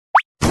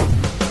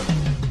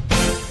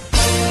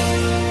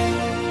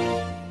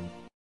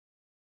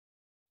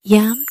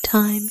YAM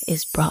Time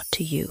is brought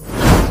to you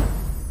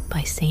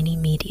by Sany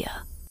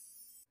Media.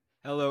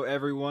 Hello,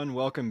 everyone.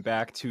 Welcome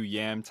back to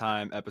YAM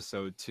Time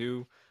Episode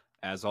 2.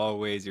 As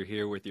always, you're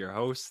here with your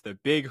hosts, the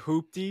Big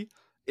Hoopty,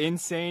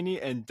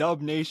 Insany, and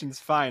Dub Nation's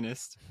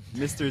finest,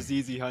 Mr.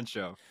 ZZ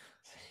Huncho.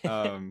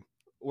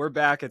 We're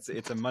back. It's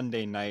a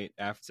Monday night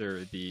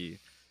after the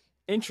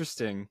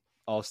interesting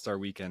All-Star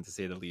weekend, to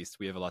say the least.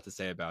 We have a lot to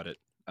say about it.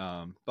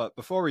 But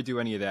before we do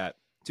any of that,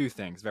 two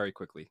things very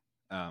quickly.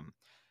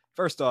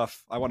 First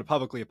off, I want to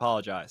publicly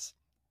apologize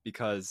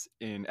because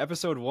in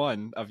episode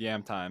 1 of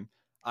YAM Time,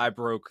 I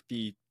broke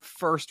the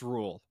first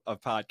rule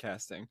of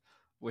podcasting,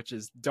 which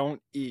is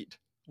don't eat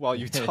while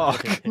you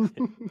talk.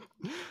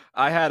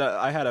 I had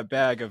a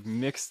bag of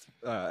mixed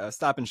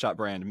Stop and Shop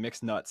brand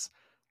mixed nuts,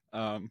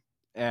 and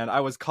I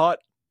was caught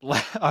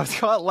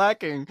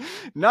lacking,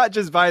 not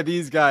just by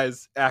these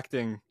guys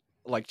acting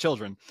like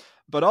children,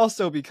 but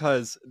also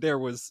because there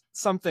was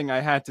something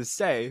I had to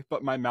say,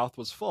 but my mouth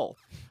was full.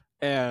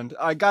 And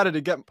I had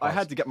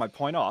to get my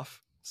point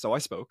off, so I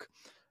spoke,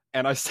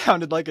 and I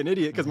sounded like an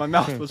idiot because my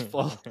mouth was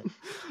full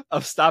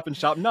of Stop and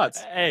Shop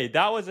nuts. Hey,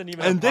 that wasn't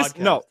even a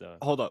podcast, though.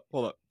 Hold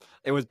up.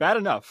 It was bad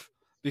enough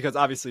because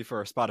obviously for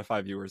our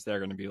Spotify viewers, they're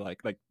going to be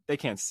like they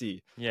can't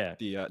see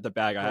the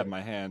bag I have in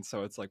my hand,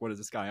 so it's like, what is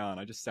this guy on?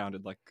 I just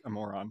sounded like a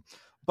moron.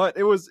 But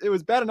it was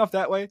bad enough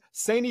that way.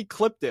 Sany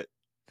clipped it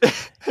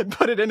and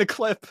put it in a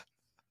clip.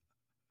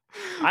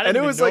 I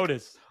didn't even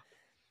notice.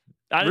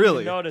 I didn't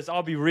Really? even notice.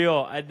 I'll be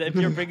real. If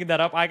you're bringing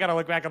that up, I gotta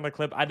look back on the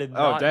clip. I did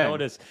not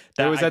notice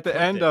that. It was at the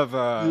end of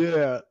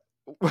Yeah.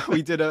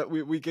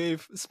 we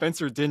gave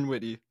Spencer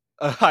Dinwiddie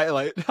a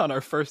highlight on our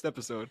first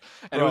episode,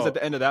 and it was at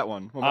the end of that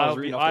one. When I was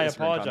reading off the I Instagram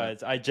apologize.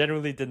 comment. I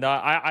genuinely did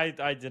not.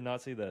 I did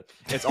not see that.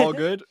 It's all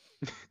good.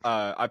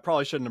 I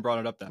probably shouldn't have brought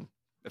it up then,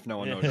 if no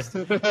one noticed.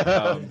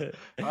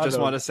 Just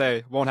want to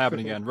say, won't happen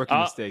again. Rookie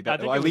mistake.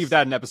 I leave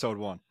that in episode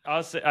 1.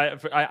 I'll say.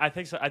 I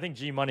think so. I think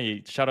G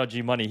Money. Shout out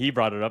G Money. He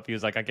brought it up. He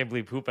was like, I can't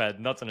believe Poop had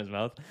nuts in his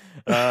mouth.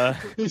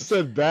 He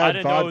said bad. I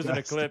didn't know it was in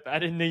a clip. I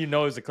didn't even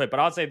know it was a clip. But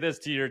I'll say this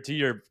to your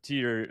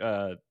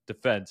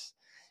defense.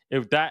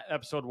 If that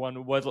episode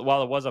 1 was,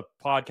 while it was a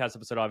podcast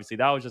episode, obviously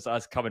that was just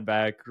us coming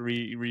back,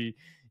 reigniting.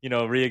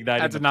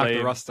 Had to knock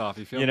the rust off.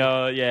 You feel me?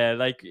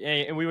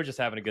 And we were just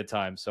having a good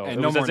time. So it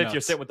was as if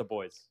you're sitting with the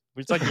boys.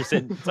 It's like you're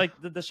sitting. It's like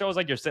the show is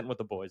like you're sitting with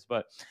the boys.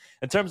 But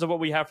in terms of what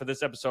we have for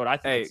this episode, I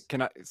think.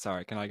 Can I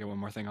get one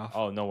more thing off?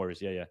 Oh, no worries.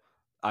 Yeah.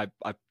 I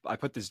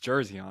put this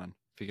jersey on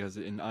because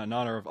in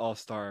honor of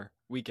All-Star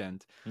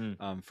Weekend.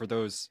 For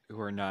those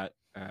who are not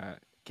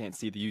can't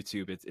see the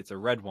YouTube, it's a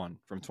red one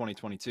from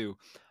 2022.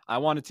 I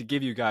wanted to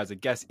give you guys a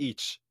guess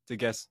each to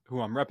guess who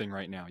I'm repping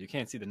right now. You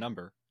can't see the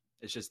number.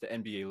 It's just the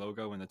NBA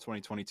logo in the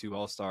 2022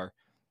 All-Star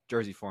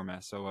jersey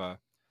format. So,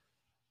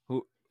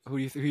 who do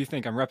you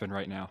think I'm repping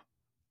right now?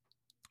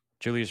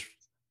 Julius.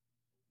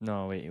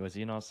 No, wait. Was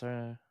he an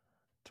All-Star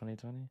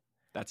 2020?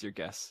 That's your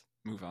guess.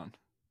 Move on.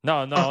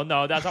 No.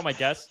 That's not my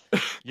guess.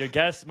 Your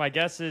guess. My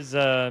guess is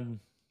Kemba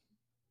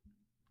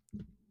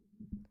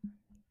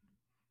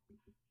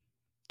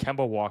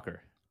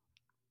Walker.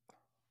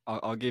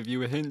 I'll give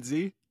you a hint,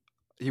 Z.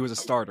 He was a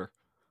starter.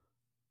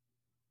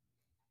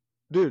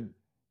 Dude,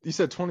 you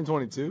said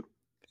 2022?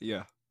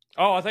 Yeah.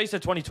 Oh, I thought you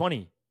said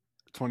 2020.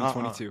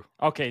 2022.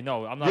 Okay,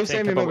 no, I'm not Just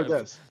saying saying another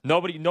guess.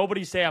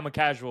 Nobody say I'm a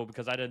casual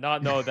because I did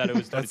not know that it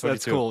was 2022.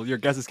 That's cool. Your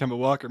guess is Kemba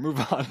Walker. Move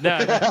on.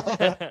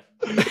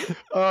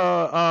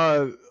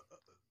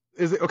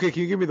 Is it okay?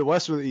 Can you give me the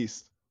West or the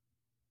East?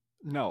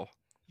 No.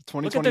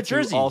 Look at the 2022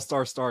 jersey.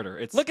 All-Star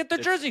starter. Look at the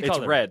jersey color.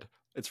 It's red.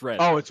 It's red.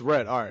 Oh, it's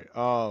red. All right.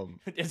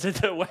 Is it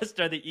the West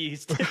or the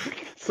East?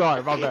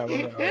 Sorry, my bad.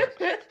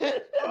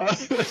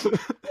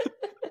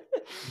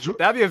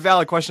 That'd be a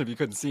valid question if you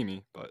couldn't see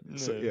me, but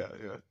Yeah.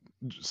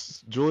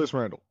 Julius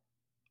Randle.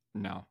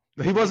 No.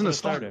 He wasn't a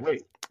starter.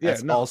 Wait. Yeah,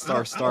 That's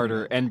All-Star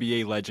starter,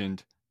 NBA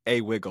legend,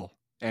 A. Wiggle,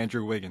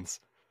 Andrew Wiggins.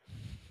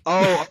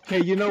 Oh,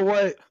 okay. You know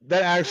what?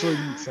 That actually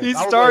makes sense. He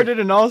started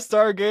an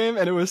All-Star game,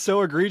 and it was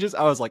so egregious.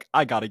 I was like,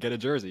 I gotta get a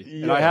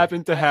jersey, and I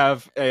happened to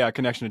have a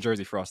connection to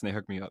Jersey Frost, and they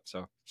hooked me up.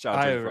 So shout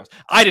out to Jersey Frost.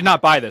 I did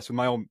not buy this with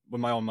my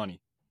own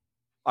money.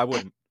 I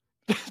wouldn't.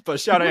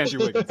 But shout out Andrew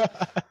Wiggins.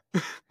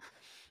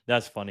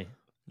 That's funny.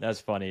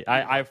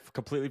 I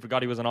completely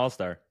forgot he was an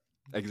All-Star.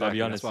 Exactly. I'll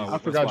be honest. I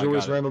forgot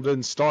Julius Randle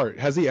didn't start.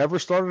 Has he ever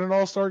started an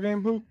All-Star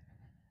game? Who?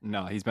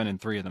 No, he's been in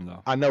 3 of them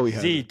though. I know he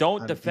has. Z,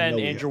 don't defend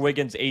Andrew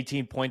Wiggins'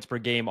 18 points per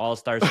game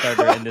All-Star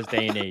starter in this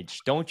day and age.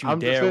 Don't you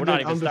dare. We're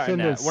not even starting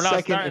that. We're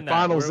not starting that.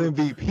 Finals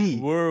MVP.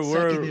 We're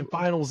second in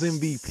Finals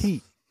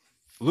MVP.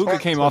 Luka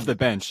came off the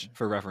bench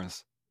for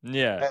reference.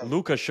 Yeah,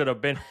 Luka should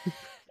have been.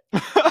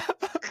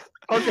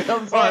 Okay,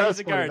 I'm sorry. He's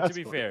a guard. To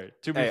be fair,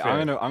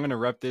 I'm gonna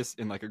rep this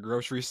in like a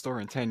grocery store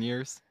in 10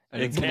 years.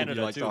 And in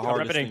Canada like too.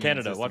 Rep it in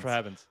Canada. Watch what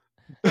happens.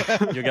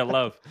 You'll get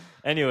love.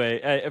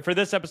 Anyway, for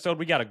this episode,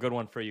 we got a good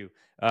one for you.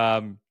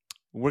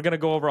 We're going to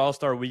go over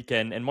All-Star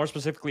Weekend, and more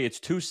specifically, it's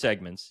 2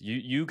 segments.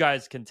 You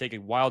guys can take a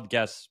wild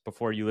guess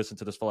before you listen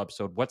to this full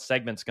episode. What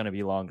segment's going to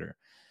be longer?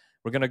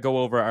 We're going to go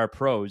over our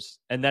pros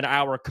and then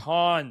our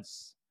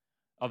cons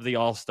of the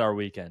All-Star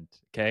weekend.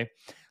 Okay,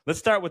 let's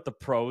start with the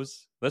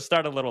pros. Let's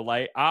start a little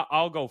light.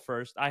 I'll go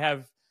first. I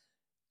have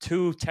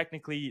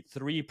technically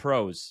three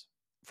pros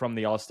from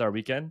the All-Star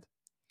weekend.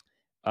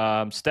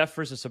 Steph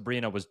versus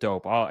Sabrina was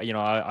dope.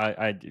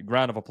 I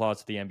round of applause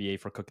to the NBA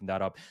for cooking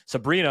that up.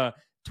 Sabrina,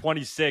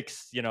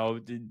 26,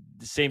 the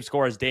same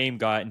score as Dame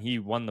got, and he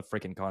won the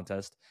freaking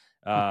contest.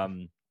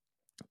 And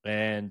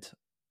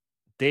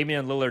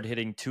Damian Lillard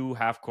hitting 2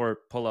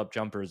 half-court pull-up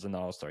jumpers in the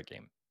All-Star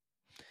game.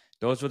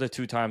 Those were the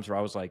 2 times where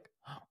I was like,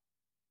 oh.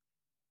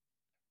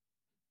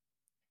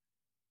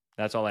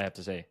 That's all I have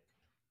to say.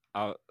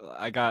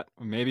 I got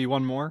maybe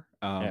one more.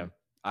 Yeah.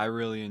 I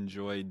really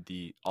enjoyed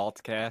the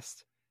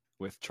Altcast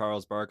with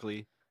Charles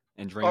Barkley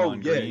and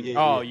Draymond Green.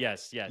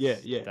 Yes. Yeah.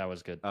 That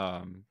was good.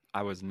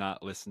 I was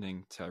not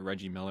listening to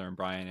Reggie Miller and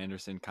Brian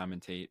Anderson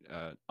commentate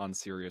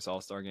unserious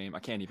All-Star game. I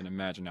can't even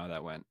imagine how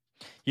that went.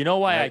 You know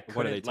why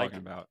What are they talking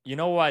about? You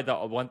know why the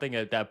one thing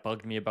that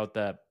bugged me about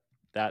that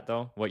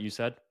though, what you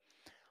said?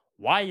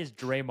 Why is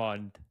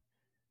Draymond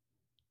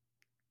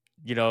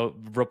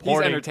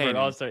reporting for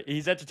All-Star?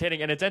 He's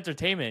entertaining, and it's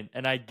entertainment,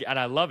 and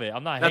I love it.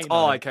 I'm not That's hating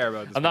all on I him. care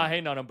about. I'm not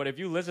hating on him, but if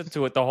you listen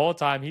to it the whole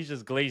time, he's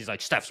just glazed. He's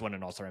like, Steph's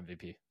winning All-Star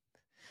MVP.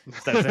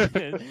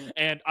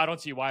 And I don't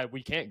see why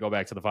we can't go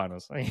back to the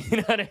finals. You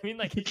know what I mean?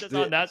 Like, he's just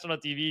on national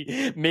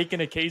TV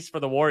making a case for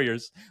the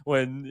Warriors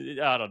when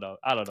I don't know.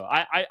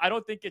 I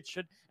don't think it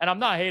should. And I'm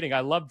not hating. I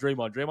love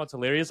Draymond. Draymond's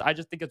hilarious. I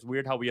just think it's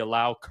weird how we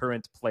allow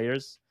current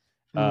players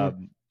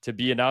to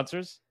be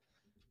announcers.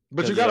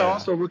 But you got to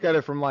also look at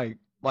it from like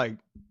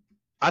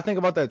I think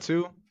about that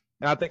too,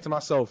 and I think to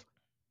myself,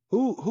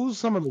 who's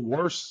some of the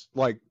worst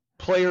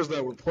players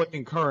that were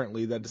playing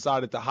currently that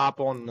decided to hop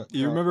on?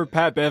 You remember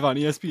Pat Bev on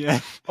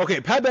ESPN?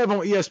 Okay, Pat Bev on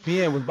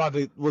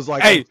ESPN was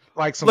like, hey,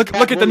 some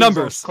look at the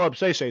numbers, Club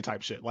Shay Shay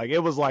type shit. Like, it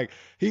was like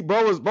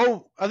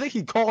bro. I think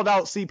he called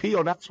out CP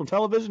on national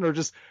television, or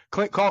just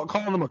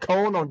calling him a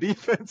cone on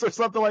defense or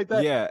something like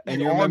that. Yeah,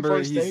 and you remember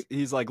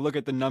he's like, look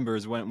at the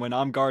numbers. When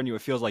I'm guarding you,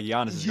 it feels like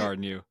Giannis is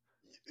guarding you.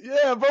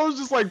 Yeah, bro was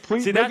just like,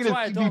 please making a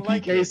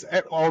PvP case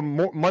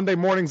on Monday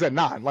mornings at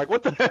 9. Like,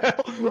 what the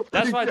hell?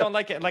 That's why I don't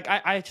like it. Like,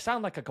 I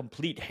sound like a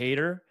complete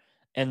hater.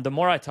 And the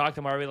more I talk to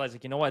him, I realize,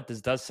 like, you know what?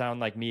 This does sound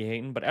like me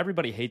hating, but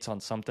everybody hates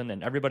on something,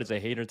 and everybody's a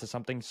hater to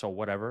something. So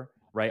whatever,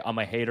 right? I'm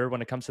a hater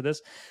when it comes to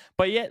this.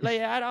 But yet, like,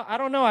 I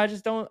don't know. I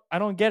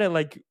don't get it.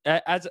 Like,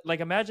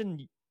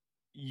 imagine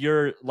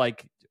you're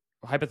like,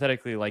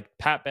 hypothetically, like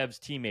Pat Bev's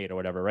teammate or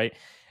whatever, right?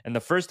 And the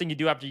first thing you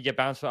do after you get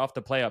bounced out of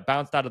the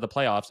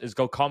playoffs is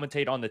go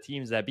commentate on the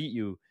teams that beat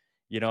you,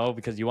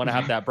 because you want to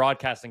have that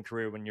broadcasting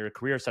career when your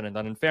career is said and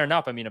done. And fair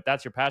enough. I mean, if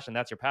that's your passion,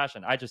 that's your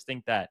passion. I just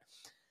think that,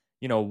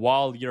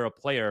 while you're a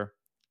player,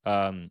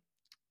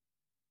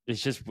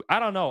 it's just, I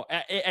don't know.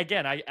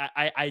 Again,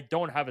 I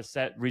don't have a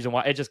set reason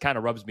why. It just kind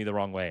of rubs me the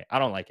wrong way. I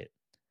don't like it.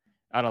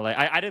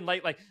 I didn't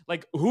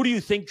like who do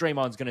you think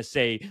Draymond's gonna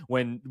say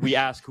when we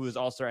ask who his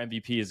All-Star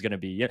MVP is gonna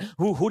be? Yeah,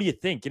 who do you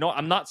think?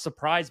 I'm not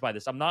surprised by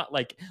this. I'm not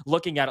like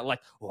looking at it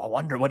like, I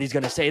wonder what he's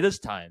gonna say this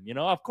time.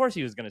 Of course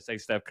he was gonna say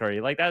Steph Curry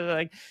like that.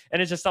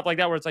 And it's just stuff like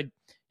that where it's like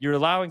you're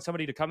allowing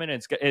somebody to come in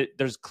and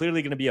there's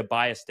clearly gonna be a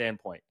biased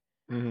standpoint.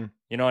 Mm-hmm.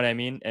 You know what I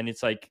mean? And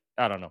it's like,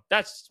 I don't know.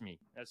 That's just me.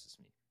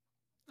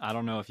 I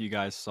don't know if you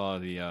guys saw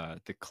the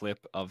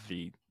clip of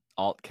the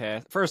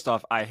Altcast. First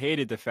off, I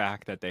hated the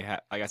fact that they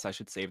had, I guess I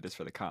should save this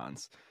for the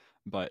cons,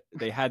 but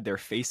they had their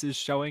faces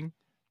showing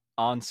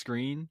on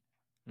screen,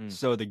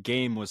 so the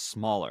game was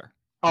smaller.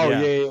 Oh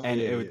yeah. And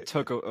it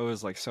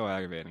was like so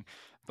aggravating.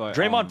 But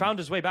Draymond found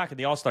his way back in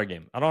the All-Star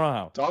game. I don't know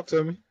how. Talk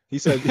to me. He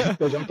said, I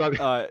thought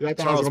I was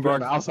going to be on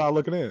the outside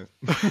looking in.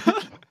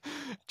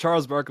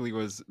 Charles Barkley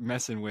was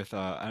messing with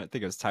I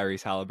think it was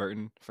Tyrese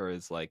Halliburton for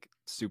his like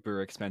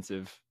super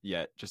expensive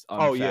yet just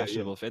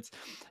unfashionable fits,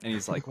 and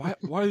he's like, why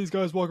are these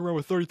guys walking around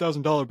with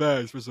 $30,000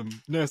 bags for some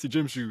nasty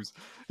gym shoes?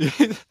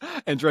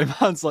 And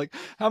Draymond's like,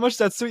 how much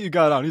that suit you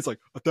got on? He's like,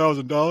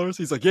 $1,000.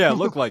 He's like, yeah, it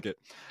looked like it.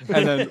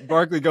 And then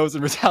Barkley goes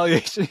in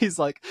retaliation. He's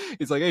like,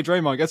 hey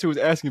Draymond, guess who was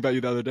asking about you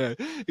the other day?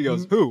 He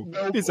goes, who?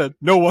 No. He said,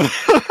 no one.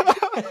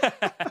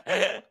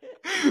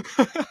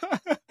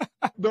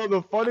 No,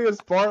 the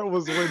funniest part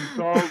was when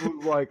Charles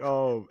was like,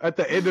 at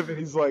the end of it,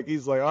 he's like,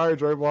 all right,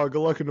 Draymond, good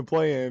luck in the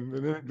play-in.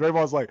 And then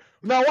Draymond's like,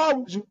 now why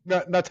would you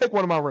now take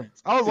one of my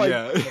rings? I was like,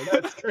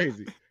 that's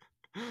crazy.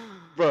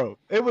 Bro,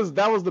 that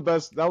was the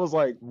best. That was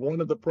like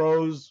one of the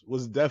pros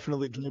was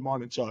definitely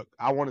Draymond and Chuck.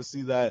 I want to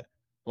see that,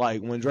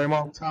 like, when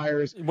Draymond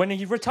retires. When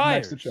he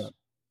retires. Next to Chuck.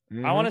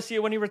 Mm-hmm. I want to see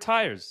it when he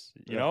retires.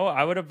 You know,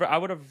 I would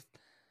have.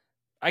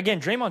 Again,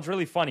 Draymond's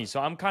really funny,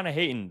 so I'm kind of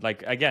hating.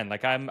 Like, again,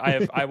 like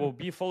I will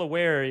be full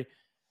aware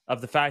of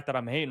the fact that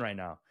I'm hating right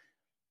now.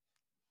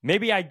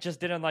 Maybe I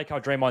just didn't like how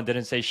Draymond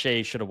didn't say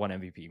Shea should have won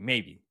MVP.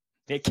 Maybe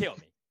it kill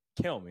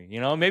me.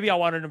 Maybe I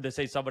wanted him to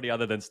say somebody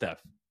other than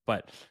Steph,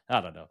 but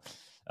I don't know.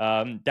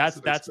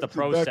 That's the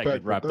pro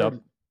segment wrapped up,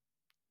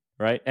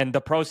 right? And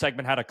the pro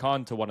segment had a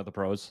con to one of the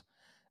pros.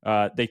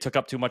 They took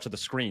up too much of the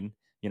screen.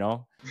 You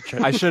know,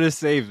 I should have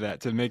saved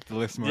that to make the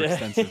list more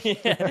extensive.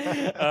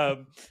 Yeah.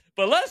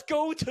 But let's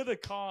go to the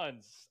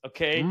cons.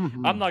 Okay,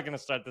 Mhm. I'm not gonna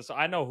start this.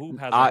 I know Hoop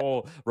has a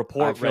whole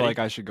report I feel ready. like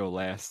I should go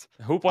last.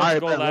 Hoop All wants right, to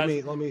go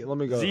last. let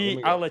me go. Z, let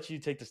me go. I'll let you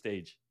take the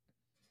stage.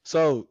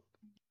 So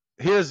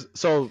here's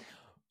so.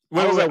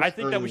 Wait, was at I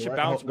think that we earlier, should right?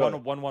 bounce Go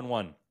ahead.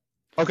 1-1-1-1.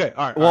 Okay,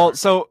 all right. Well, all right.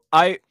 so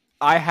I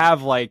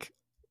have like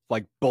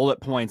bullet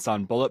points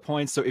on bullet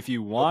points. So if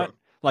you want, Okay.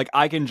 like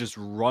I can just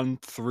run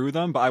through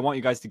them, but I want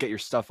you guys to get your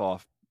stuff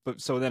off. But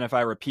so then if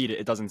I repeat it,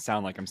 it doesn't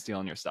sound like I'm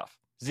stealing your stuff.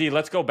 Z,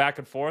 let's go back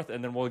and forth,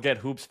 and then we'll get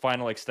Hoop's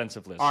final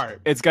extensive list. All right.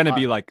 It's gonna All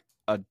be right. like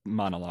a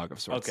monologue of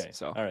sorts. Okay.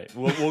 So All right.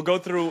 We'll go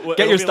through.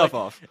 get your stuff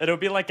like, off. It'll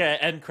be like an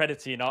end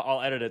credit scene.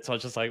 I'll edit it, so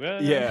it's just like.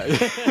 Yeah.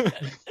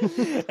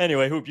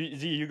 Anyway, Hoop,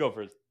 Z, you go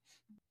first.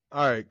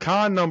 All right,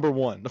 con number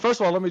one.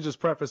 First of all, let me just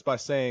preface by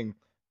saying,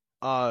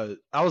 I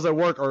was at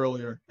work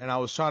earlier and I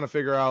was trying to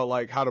figure out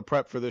like how to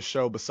prep for this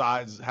show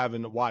besides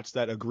having to watch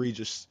that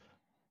egregious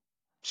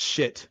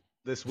shit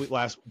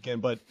last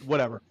weekend, but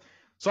whatever.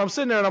 So I'm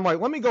sitting there and I'm like,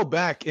 let me go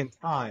back in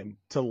time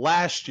to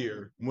last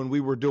year when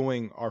we were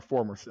doing our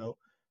former show,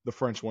 the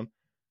French one.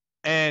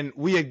 And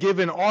we had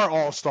given our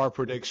all-star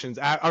predictions,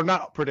 or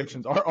not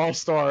predictions, our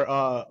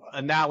all-star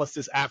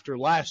analysis after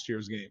last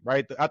year's game,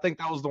 right? I think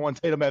that was the one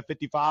Tatum had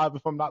 55,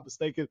 if I'm not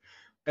mistaken,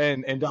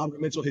 and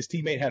Donovan Mitchell, his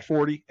teammate, had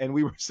 40. And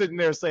we were sitting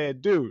there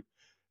saying, dude,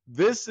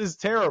 this is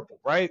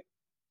terrible, right?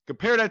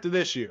 Compare that to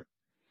this year.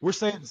 We're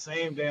saying the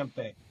same damn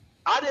thing.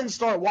 I didn't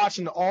start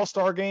watching the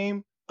all-star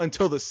game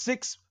until the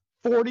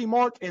 6:40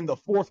 mark in the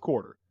fourth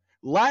quarter.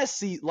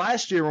 Last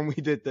year when we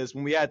did this,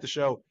 when we had the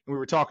show and we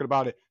were talking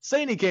about it,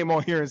 Saney came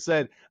on here and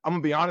said, I'm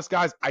going to be honest,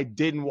 guys, I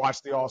didn't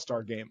watch the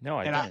All-Star game. No,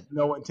 I and didn't. I had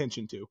no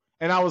intention to.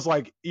 And I was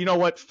like, you know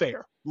what?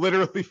 Fair.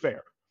 Literally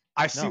fair.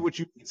 I see what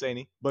you mean,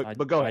 Saney, but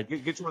go ahead.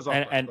 Get yours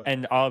off.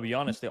 And I'll be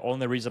honest, the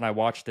only reason I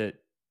watched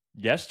it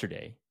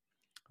yesterday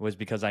was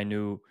because I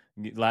knew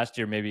last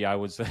year maybe I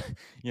was, a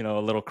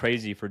little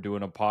crazy for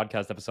doing a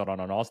podcast episode on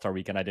an All-Star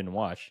weekend I didn't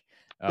watch.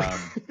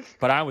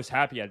 But I was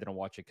happy I didn't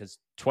watch it because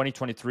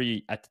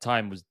 2023 at the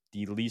time was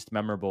the least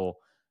memorable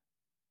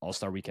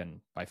All-Star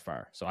weekend by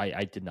far. So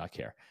I did not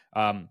care.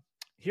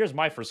 Here's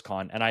my first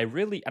con, and I'm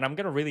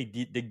going to really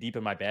dig deep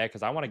in my bag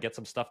because I want to get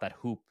some stuff that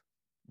Hoop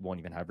won't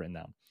even have written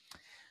down.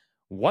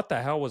 What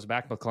the hell was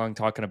Mac McClung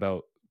talking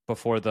about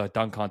before the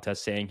dunk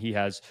contest, saying he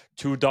has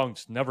 2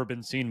 dunks never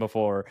been seen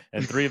before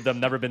and 3 of them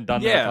never been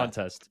done in a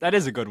contest? That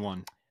is a good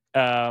one.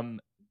 Bro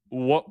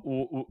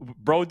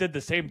did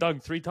the same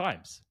dunk 3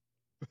 times.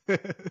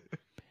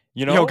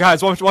 Yo,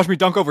 guys, watch me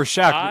dunk over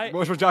Shaq.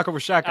 Watch me dunk over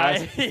Shaq,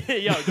 guys.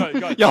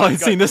 Go. Y'all ain't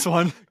seen this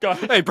one.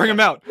 Hey, bring him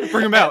out.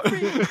 Bring him out.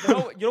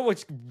 You know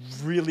what's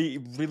really,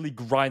 really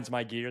grinds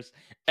my gears?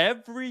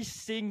 Every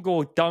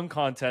single dunk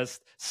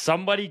contest,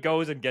 somebody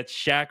goes and gets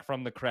Shaq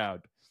from the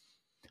crowd.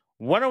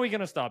 When are we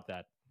going to stop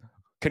that?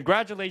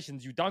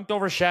 Congratulations. You dunked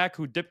over Shaq,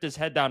 who dipped his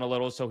head down a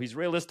little, so he's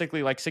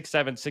realistically like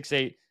 6'7",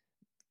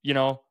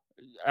 6'8".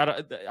 I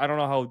don't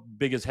know how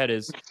big his head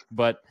is,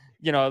 but...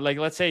 like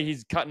let's say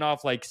he's cutting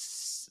off like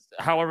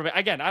however,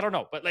 again, I don't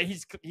know, but like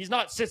he's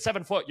not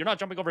 7 foot. You're not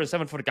jumping over a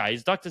 7 foot guy.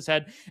 He's ducked his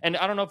head. And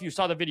I don't know if you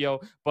saw the video,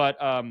 but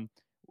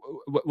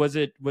was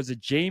it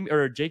Jamie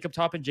or Jacob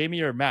Toppin, Jamie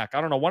or Mac?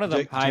 I don't know. One of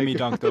them. Jaime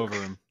dunked over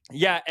him.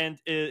 Yeah. And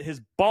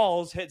his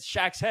balls hit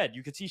Shaq's head.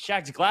 You could see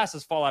Shaq's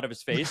glasses fall out of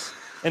his face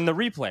in the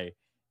replay.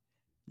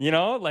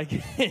 Like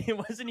he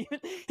didn't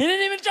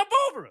even jump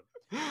over him.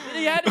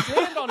 He had his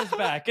hand on his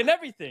back and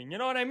everything. You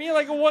know what I mean?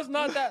 Like it was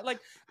not that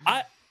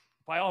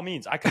by all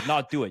means, I could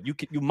not do it.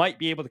 You might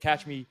be able to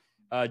catch me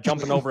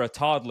jumping over a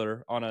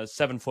toddler on a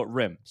 7 foot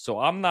rim. So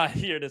I'm not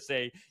here to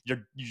say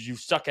you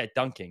suck at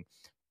dunking,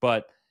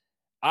 but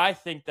I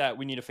think that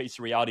we need to face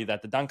the reality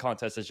that the dunk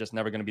contest is just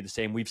never going to be the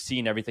same. We've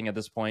seen everything at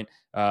this point.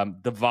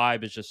 The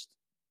vibe is just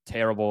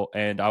terrible,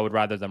 and I would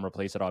rather them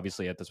replace it.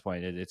 Obviously, at this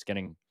point, it's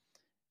getting.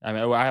 I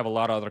mean, I have a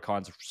lot of other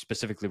cons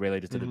specifically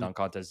related to the dunk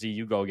contest. Z,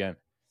 you go again.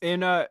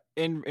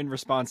 In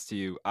response to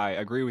you, I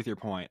agree with your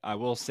point. I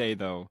will say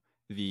though,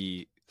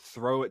 the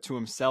throw it to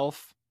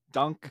himself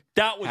dunk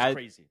that was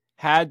crazy.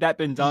 Had that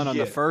been done on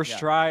the first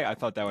try, I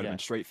thought that would have been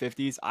straight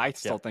 50s. I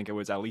still think it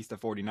was at least a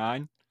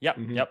 49. Yep.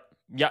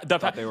 Yeah,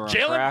 they were on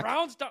Jalen track.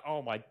 Brown's dunk.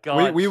 Oh my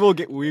god. We will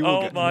get.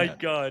 Oh my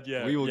god.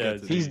 Yeah. We will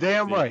get to He's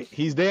damn right.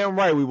 He's damn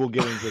right. We will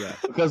get into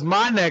that because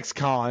my next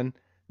con,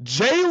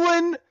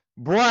 Jalen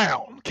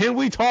Brown. Can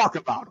we talk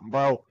about him,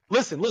 bro?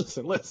 Listen.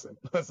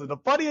 The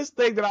funniest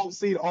thing that I've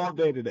seen all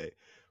day today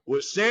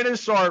was Shannon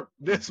Sharp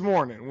this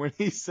morning when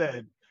he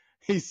said,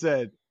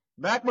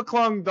 Mac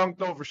McClung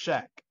dunked over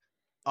Shaq.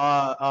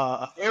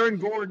 Aaron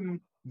Gordon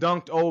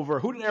dunked over.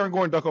 Who did Aaron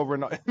Gordon dunk over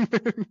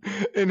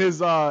in his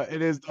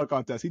dunk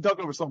contest? He dunked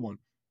over someone.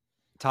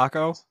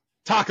 Taco.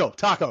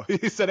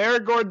 He said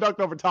Aaron Gordon dunked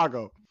over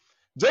Taco.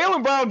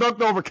 Jalen Brown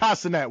dunked over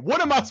Castanet.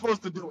 What am I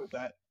supposed to do with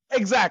that?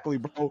 Exactly,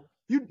 bro.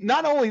 You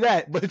not only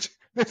that, but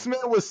this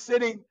man was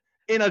sitting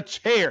in a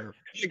chair.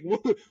 Like,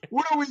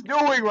 what are we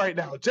doing right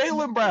now?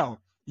 Jalen Brown,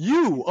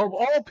 you of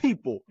all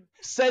people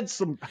said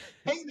some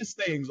heinous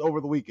things over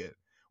the weekend.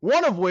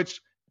 One of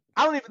which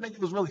I don't even think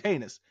it was really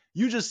heinous.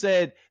 You just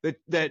said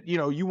that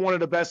you one of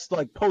the best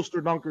like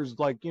poster dunkers,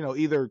 like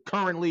either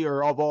currently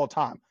or of all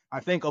time. I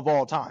think of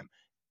all time,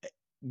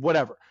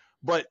 whatever.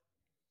 But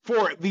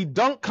for the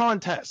dunk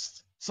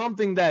contest,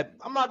 something that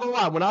I'm not gonna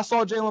lie, when I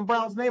saw Jaylen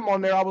Brown's name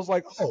on there, I was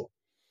like, oh,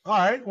 all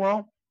right,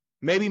 well,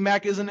 maybe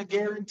Mac isn't a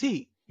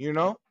guarantee,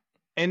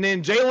 And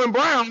then Jaylen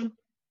Brown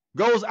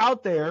goes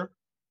out there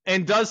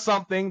and does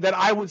something that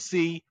I would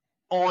see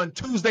on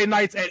Tuesday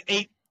nights at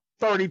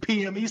 8:30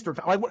 p.m. Eastern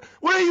time. Like,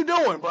 what are you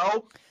doing,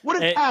 bro?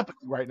 What is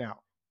happening right now?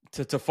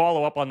 To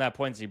follow up on that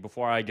point, Z,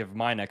 before I give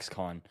my next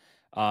con,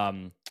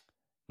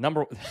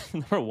 number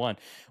one,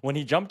 when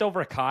he jumped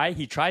over Kai,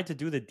 he tried to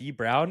do the D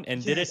Brown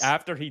and did it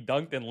after he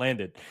dunked and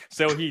landed.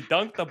 So he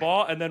dunked the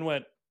ball and then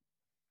went,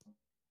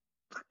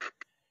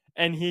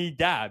 and he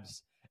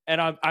dabs. And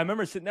I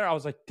remember sitting there, I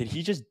was like, did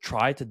he just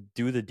try to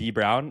do the D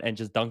Brown and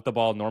just dunk the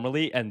ball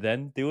normally and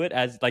then do it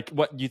as like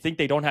what you think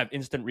they don't have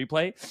instant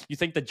replay? You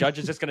think the judge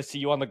is just gonna see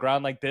you on the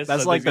ground like this?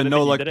 That's so like the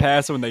no look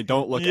pass when they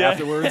don't look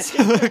afterwards.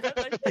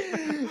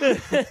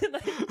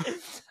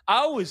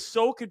 I was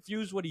so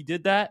confused when he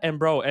did that. And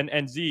bro,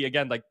 and Z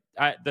again, like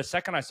the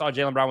second I saw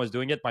Jaylen Brown was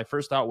doing it, my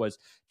first thought was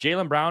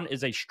Jaylen Brown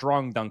is a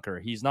strong dunker.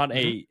 He's not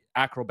a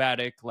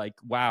acrobatic like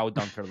wow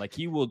dunker. Like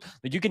he will,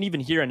 like you can even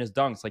hear in his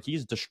dunks, like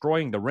he's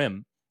destroying the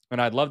rim.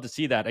 And I'd love to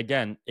see that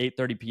again,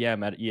 8:30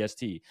 p.m. at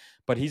EST.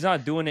 But he's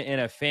not doing it in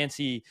a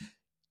fancy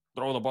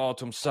throw the ball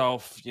to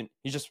himself.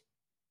 He's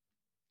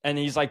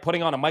like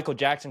putting on a Michael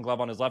Jackson glove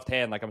on his left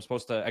hand. Like I'm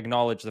supposed to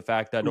acknowledge the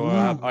fact that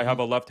I have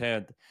a left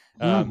hand.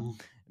 Anyway,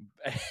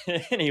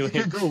 you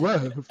can't go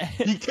left.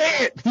 You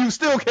can't. You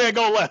still can't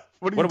go left.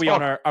 What are we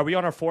on our? Are we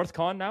on our fourth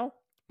con now?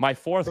 My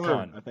fourth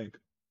con, I think.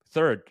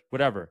 Third,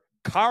 whatever.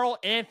 Karl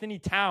Anthony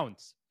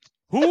Towns.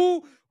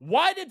 Who?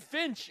 Why did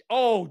Finch?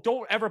 Oh,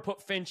 don't ever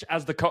put Finch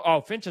as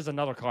the Finch is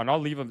another con. I'll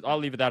leave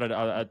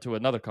that to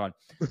another con.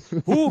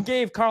 Who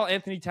gave Karl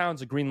Anthony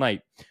Towns a green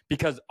light?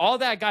 Because all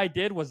that guy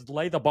did was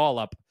lay the ball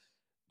up,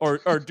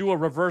 or do a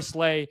reverse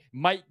lay.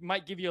 Might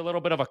give you a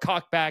little bit of a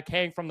cock back,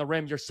 hang from the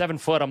rim. You're 7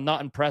 foot. I'm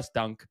not impressed,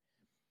 dunk.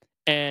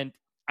 And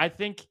I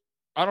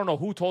don't know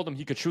who told him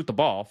he could shoot the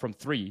ball from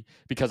 3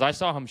 because I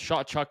saw him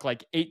shot chuck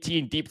like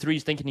 18 deep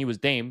threes thinking he was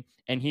Dame,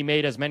 and he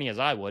made as many as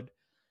I would.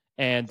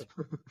 And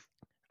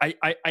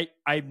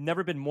I've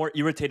never been more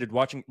irritated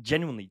watching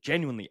genuinely,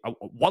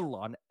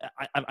 Wallah,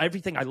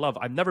 everything I love.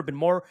 I've never been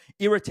more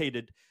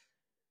irritated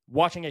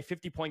watching a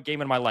 50-point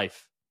game in my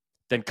life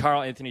than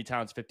Karl Anthony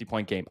Towns'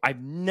 50-point game. I've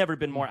never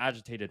been more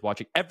agitated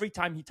watching. Every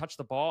time he touched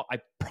the ball, I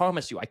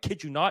promise you, I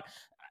kid you not,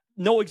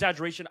 no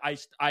exaggeration,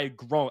 I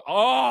groan.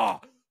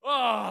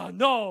 Oh,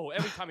 no.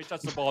 Every time he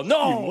touched the ball.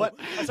 No. What?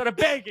 I started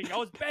begging. I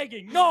was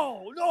begging.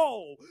 No.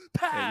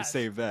 Pass. Yeah, you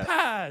saved that.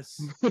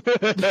 Pass.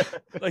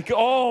 Like,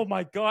 oh,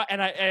 my God.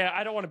 And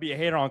I don't want to be a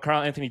hater on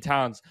Karl Anthony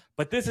Towns,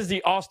 but this is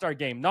the All-Star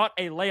game, not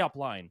a layup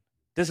line.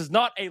 This is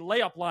not a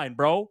layup line,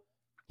 bro.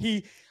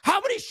 How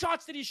many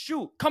shots did he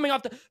shoot coming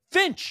off the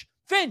Finch?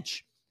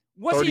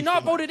 Was 34. he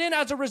not voted in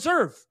as a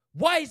reserve?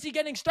 Why is he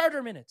getting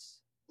starter minutes?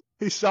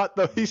 He shot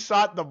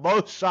the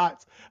most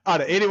shots out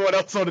of anyone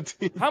else on the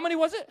team. How many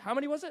was it?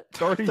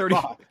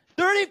 35.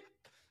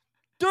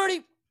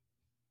 30.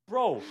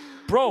 Bro.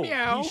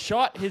 Meow. He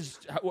shot his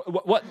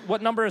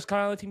what number is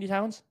Karl Anthony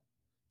Towns?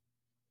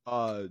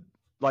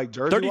 Like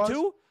jersey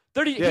 32?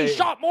 30. Yeah, he yeah.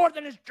 shot more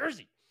than his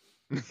jersey.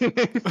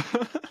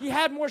 He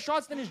had more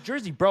shots than his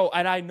jersey, bro.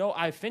 And I know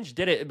Finch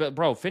did it, but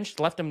bro, Finch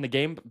left him in the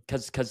game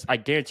because I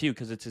guarantee you,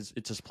 because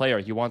it's his player.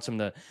 He wants him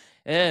to,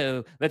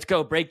 let's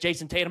go break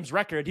Jason Tatum's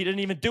record. He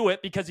didn't even do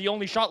it because he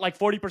only shot like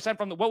 40%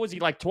 from the. What was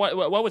he like?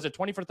 What was it?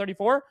 20 for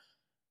 34?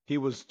 He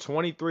was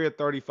 23 of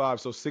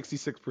 35, so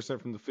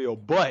 66% from the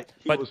field. But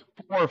he was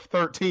 4 of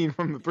 13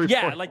 from the 3-point.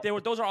 Yeah, like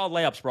those are all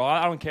layups, bro.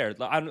 I don't care.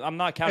 I'm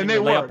not counting And they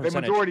your layup were. The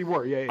percentage. majority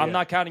were. Yeah. I'm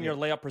not counting your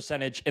layup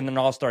percentage in an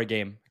All-Star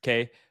game,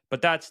 okay?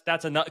 But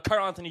that's enough.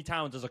 Karl Anthony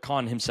Towns is a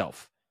con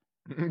himself.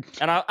 And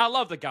I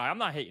love the guy. I'm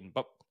not hating,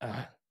 but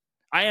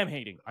I am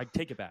hating. I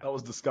take it back. That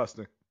was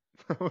disgusting.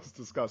 Hoop,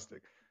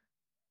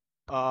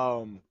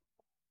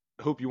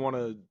 you want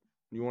to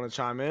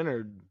chime in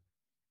or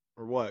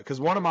what? Because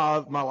one of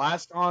my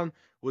last on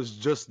was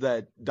just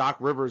that Doc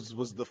Rivers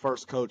was the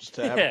first coach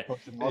to ever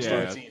coach an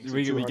All-Star team.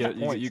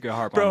 You can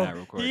harp Bro, on that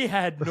real quick. he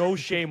had no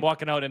shame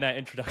walking out in that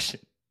introduction.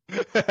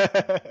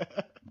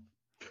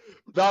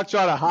 Doc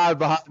trying to hide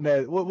behind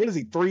that. What is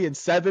he?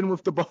 3-7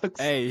 with the Bucks.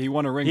 Hey, he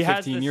won a ring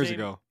 15 years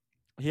ago.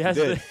 He has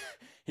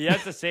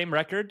the same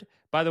record.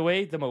 By the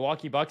way, the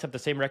Milwaukee Bucks have the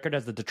same record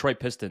as the Detroit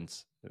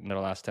Pistons in their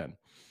last 10.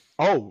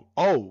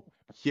 Oh,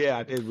 yeah,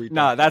 I did read.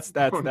 No, that.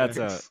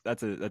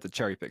 that's a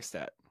cherry pick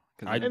stat.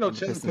 I didn't know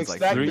cherry pick like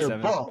stat. 3, They're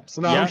 7. bumps.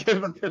 No, I'm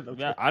kidding.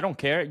 Yeah, I don't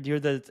care.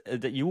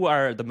 You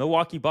are the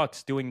Milwaukee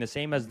Bucks doing the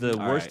same as the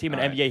worst team in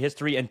NBA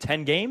history in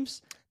 10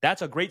 games.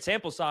 That's a great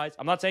sample size.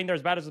 I'm not saying they're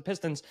as bad as the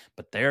Pistons,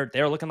 but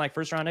they're looking like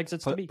first round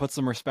exits to me. Put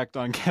some respect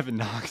on Kevin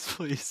Knox,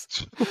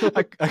 please.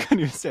 I couldn't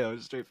even say that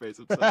with a straight face.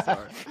 I'm so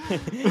sorry.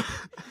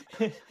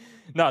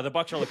 No, the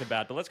Bucks are looking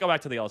bad, but let's go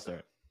back to the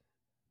All-Star.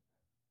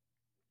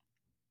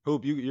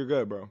 Hoop, you're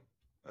good, bro.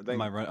 I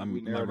think Am I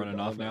running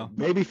off now?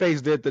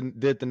 Babyface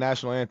did the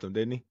national anthem,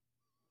 didn't he?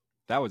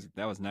 That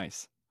was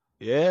nice.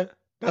 Yeah,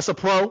 that's a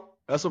pro.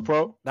 That's a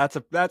pro.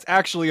 That's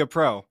actually a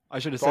pro. I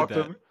should have said Talk to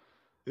that. me.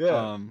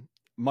 Yeah.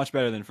 Much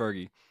better than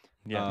Fergie.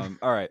 Yeah.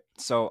 All right.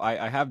 So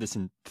I have this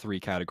in 3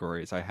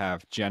 categories. I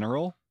have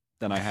general,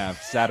 then I have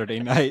Saturday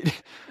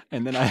night,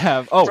 and then I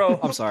have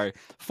I'm sorry,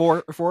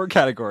 4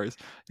 categories: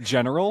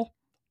 general,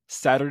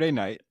 Saturday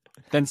night,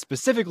 then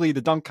specifically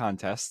the dunk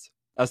contest,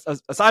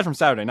 aside from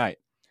Saturday night,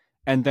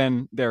 and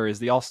then there is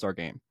the All-Star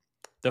game.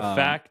 The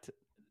fact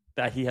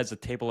that he has a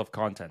table of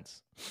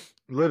contents.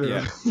 Literally.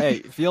 Yeah. Hey,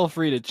 feel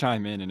free to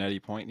chime in at any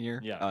point here.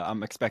 Yeah.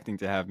 I'm expecting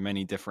to have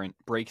many different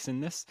breaks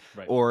in this,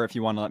 Right. or if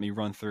you want to let me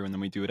run through and then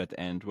we do it at the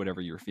end,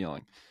 whatever you're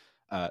feeling.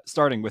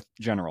 Starting with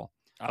general.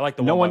 I like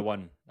the No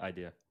 1-by-1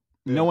 idea.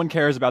 No one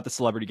cares about the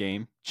celebrity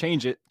game.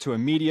 Change it to a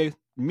media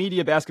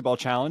basketball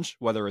challenge,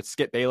 whether it's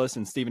Skip Bayless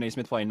and Stephen A.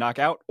 Smith playing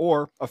knockout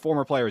or a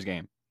former player's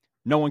game.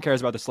 No one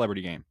cares about the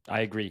celebrity game. I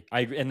agree.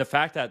 And the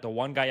fact that the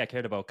one guy I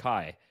cared about,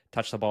 Kai,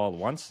 touched the ball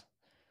once.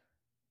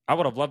 I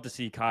would have loved to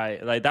see Kai.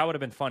 Like, that would have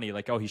been funny.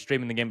 Like, oh, he's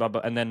streaming the game, blah,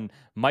 blah. And then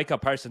Micah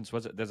Parsons,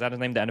 is that his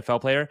name, the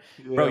NFL player?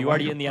 Yeah, bro, you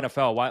already in the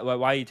NFL. Why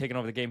are you taking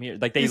over the game here?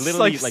 Like, they He's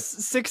literally like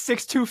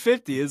 6'6",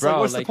 250. It's bro, like,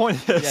 what's the point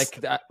of this?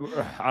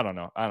 I don't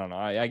know.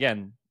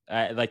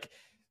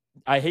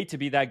 I hate to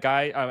be that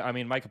guy. I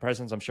mean, Micah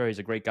Parsons, I'm sure he's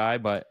a great guy,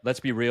 but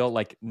let's be real.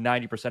 Like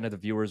 90% of the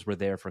viewers were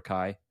there for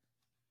Kai.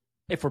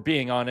 If we're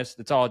being honest,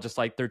 it's all just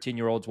like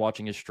 13-year-olds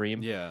watching his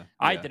stream. Yeah.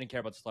 I didn't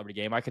care about the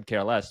celebrity game. I could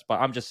care less. But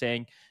I'm just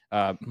saying,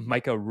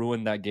 Micah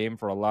ruined that game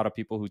for a lot of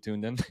people who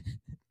tuned in.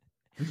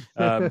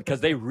 Because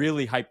they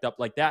really hyped up.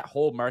 Like, that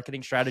whole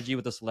marketing strategy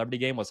with the celebrity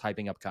game was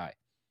hyping up Kai.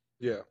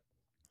 Yeah.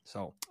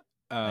 So,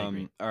 all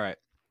right.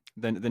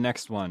 Then the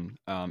next one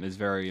is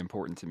very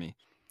important to me.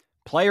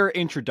 Player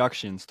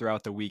introductions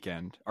throughout the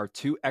weekend are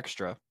too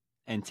extra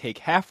and take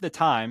half the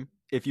time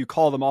if you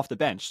call them off the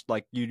bench,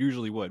 like you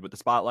usually would with the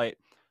spotlight.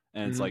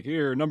 And it's like,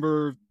 here,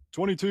 number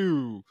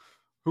 22,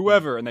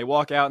 whoever. And they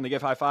walk out and they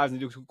give high fives and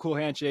do cool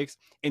handshakes.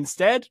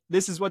 Instead,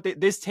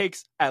 this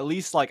takes at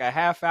least like a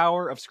half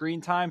hour of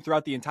screen time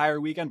throughout the entire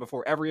weekend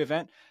before every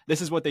event. This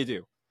is what they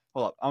do.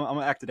 Hold up. I'm going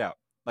to act it out.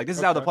 Like, this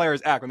is how the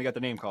players act when they get the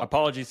name called.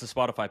 apologies to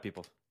Spotify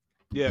people.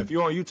 Yeah, if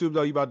you're on YouTube,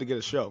 though, you're about to get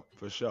a show,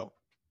 for sure.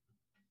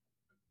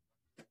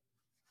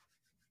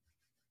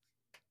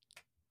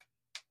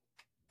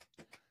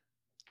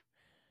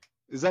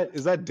 Is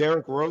that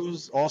Derrick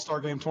Rose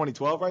All-Star Game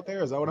 2012 right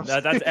there? Is that what I'm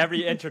saying? That's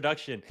every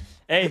introduction.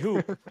 Hey,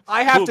 who?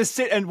 I have to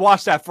sit and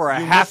watch that for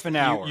half an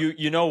hour.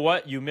 You know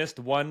what? You missed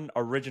one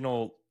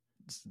original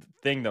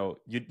thing, though.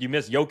 You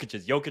missed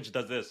Jokic's. Jokic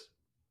does this.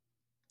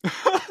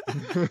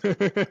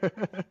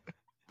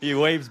 He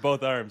waves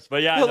both arms.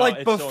 But yeah, but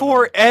like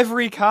before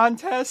every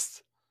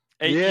contest?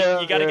 Hey,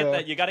 you gotta get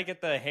that. You gotta get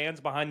the hands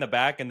behind the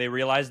back, and they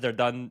realize they're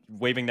done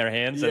waving their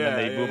hands, and then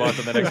they move on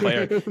to the next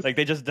player. Like,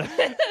 they just,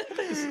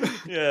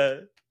 yeah.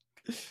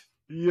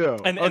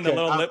 And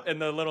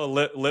the little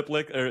lip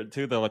lick or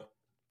to the lip.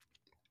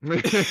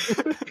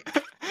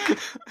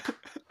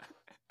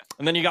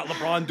 And then you got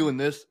LeBron doing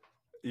this.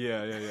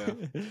 Yeah.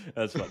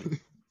 That's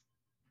funny.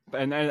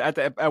 And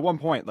at one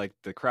point, like,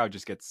 the crowd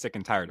just gets sick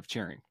and tired of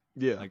cheering.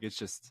 Yeah, like it's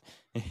just.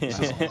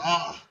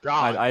 Oh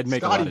God! I'd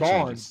make Scotty a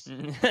lot of changes.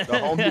 The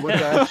homie with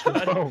the extra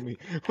homie.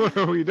 What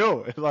are we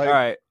doing? Like, all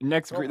right,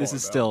 next. This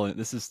is still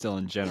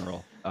in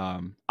general.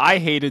 I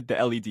hated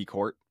the LED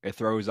court. It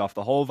throws off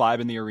the whole vibe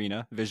in the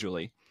arena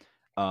visually.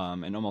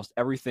 And almost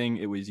everything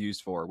it was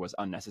used for was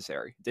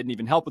unnecessary. It didn't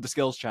even help with the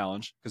skills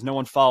challenge because no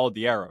one followed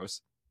the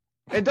arrows.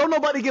 And don't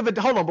nobody give a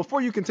hold on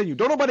before you continue.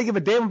 Don't nobody give a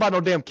damn about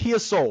no damn Kia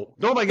Soul.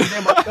 Don't nobody give a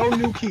damn about no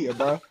new Kia,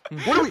 bro.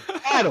 What are we,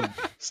 Adam?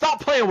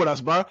 Stop playing with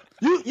us, bro.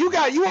 You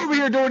over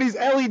here doing these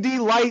LED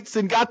lights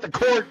and got the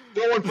court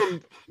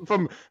going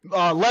from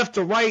left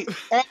to right,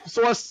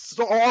 so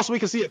we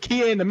can see a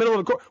Kia in the middle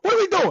of the court. What are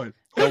we doing?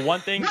 The one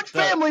thing Which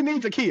family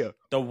needs a Kia?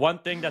 The one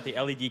thing that the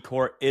LED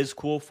court is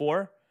cool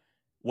for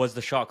was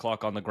the shot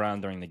clock on the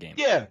ground during the game.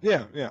 Yeah.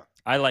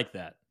 I like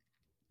that.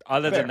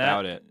 Other than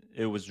that,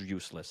 it was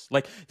useless.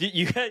 Like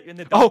you get in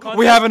the dunk contest,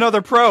 we have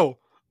another pro.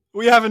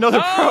 Shot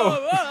clock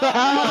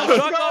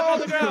on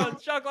the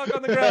ground. Shot clock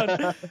on the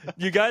ground.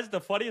 You guys,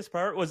 the funniest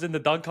part was in the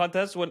dunk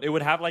contest when it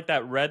would have like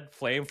that red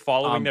flame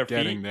following their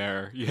feet.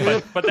 There. Yeah.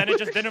 But then it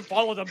just didn't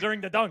follow them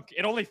during the dunk.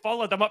 It only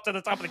followed them up to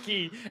the top of the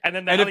key, and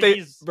then the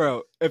LEDs.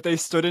 If they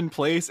stood in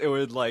place, it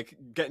would like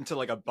get into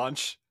like a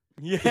bunch.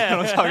 Yeah. You know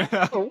what I'm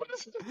talking about?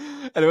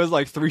 And it was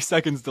like 3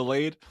 seconds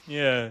delayed.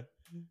 Yeah.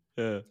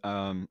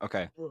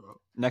 Okay.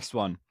 Next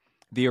one.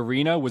 The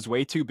arena was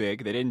way too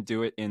big. They didn't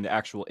do it in the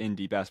actual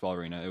Indy basketball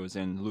arena. It was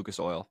in Lucas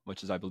Oil,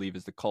 which I believe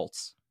is the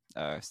Colts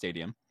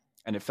stadium.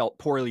 And it felt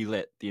poorly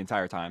lit the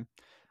entire time.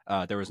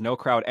 There was no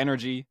crowd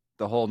energy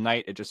the whole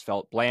night. It just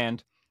felt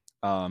bland.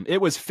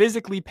 It was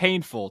physically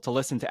painful to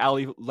listen to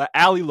Allie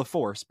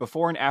LaForce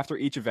before and after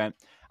each event.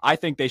 I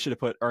think they should have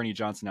put Ernie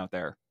Johnson out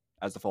there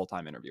as the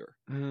full-time interviewer.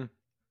 Mm-hmm.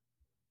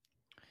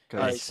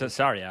 So,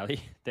 sorry,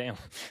 Ali. Damn.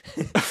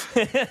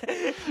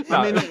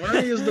 I mean,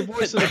 Ernie is the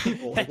voice of the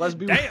people. Like, let's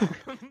be damn.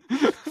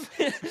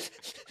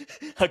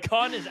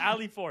 Hakan is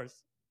Ali Force.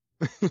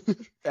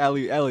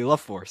 Ali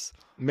Love Force.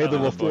 May the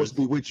love force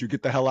be with you.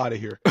 Get the hell out of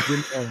here.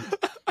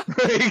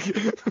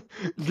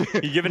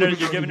 You're giving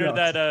her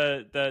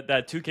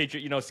that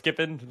 2K,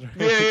 skipping.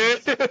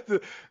 Yeah.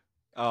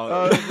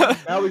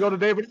 Now we go to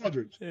David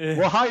Aldridge.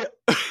 Well, hi.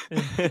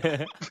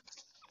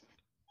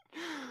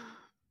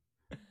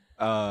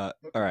 All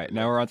right,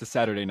 now we're on to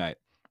Saturday night.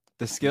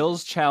 The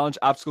skills challenge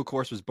obstacle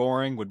course was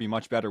boring. Would be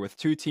much better with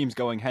 2 teams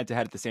going head to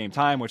head at the same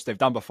time, which they've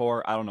done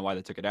before. I don't know why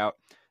they took it out.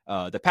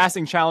 The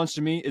passing challenge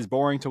to me is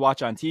boring to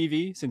watch on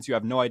TV since you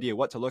have no idea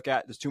what to look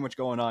at. There's too much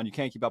going on. You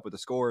can't keep up with the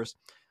scores.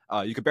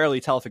 You could barely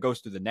tell if it goes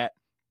through the net.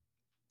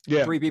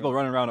 Yeah. 3 people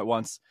running around at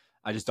once.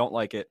 I just don't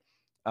like it.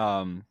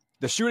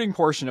 The shooting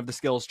portion of the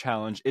skills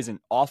challenge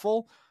isn't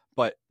awful,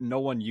 but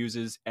no one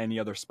uses any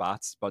other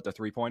spots but the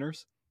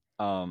 3-pointers.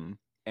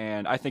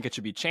 And I think it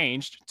should be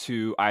changed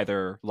to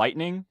either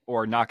lightning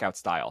or knockout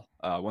style,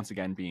 once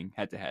again being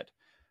head-to-head.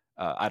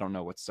 I don't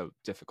know what's so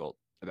difficult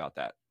about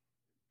that.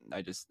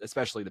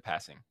 Especially the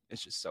passing,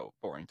 it's just so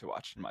boring to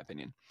watch, in my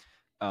opinion.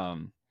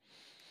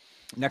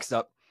 Next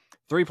up,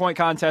 3-point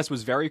contest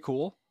was very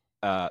cool,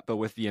 but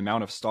with the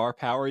amount of star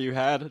power you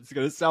had, it's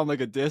going to sound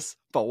like a diss,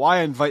 but why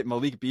invite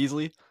Malik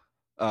Beasley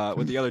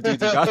with the other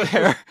dudes you got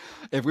there?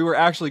 If we were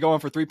actually going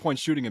for 3-point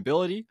shooting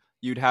ability,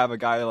 you'd have a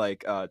guy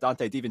like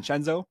Dante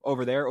DiVincenzo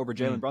over there over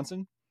Jalen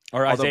Brunson.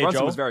 Or although Isaiah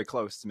Brunson Joe was very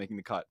close to making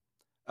the cut.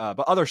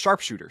 But other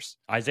sharpshooters.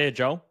 Isaiah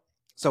Joe.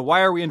 So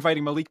why are we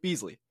inviting Malik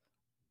Beasley?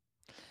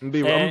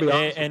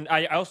 And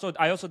I also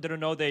didn't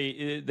know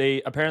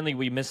they apparently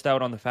we missed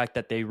out on the fact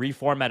that they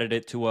reformatted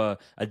it to a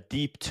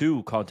Deep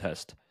 2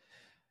 contest.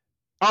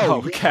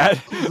 Oh, cat.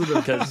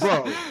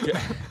 Bro.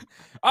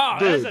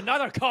 There's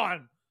another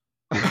con.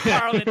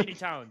 Carl Anthony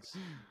Towns.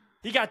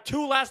 He got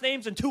 2 last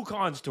names and 2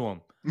 cons to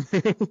him.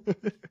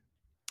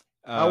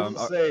 I would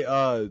say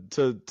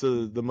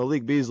to the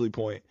Malik Beasley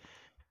point,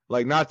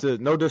 like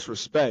no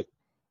disrespect,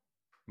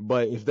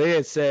 but if they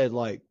had said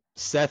like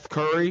Seth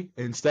Curry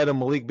instead of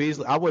Malik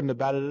Beasley, I wouldn't have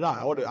batted it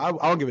out. I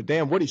don't give a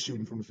damn what he's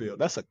shooting from the field.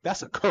 That's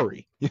a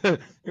Curry. You know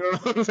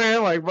what I'm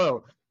saying? Like,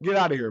 bro, get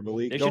out of here,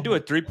 Malik. They should do a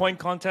 3-point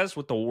contest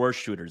with the worst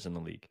shooters in the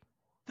league.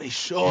 They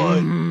should.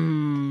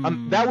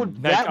 That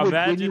would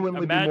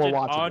genuinely be more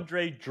watchable.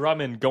 Andre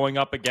Drummond going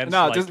up against.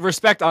 Just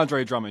respect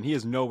Andre Drummond. He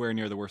is nowhere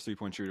near the worst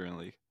 3-point shooter in the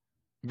league.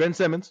 Ben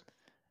Simmons.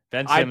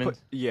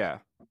 Yeah,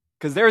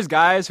 because there's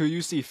guys who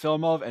you see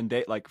film of, and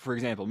they like, for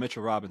example,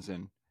 Mitchell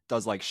Robinson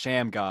does like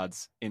sham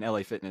gods in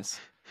LA Fitness,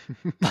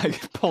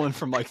 like pulling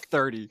from like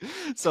 30.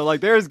 So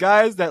like, there's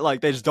guys that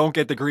like they just don't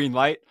get the green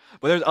light,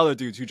 but there's other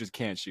dudes who just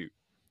can't shoot.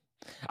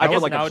 I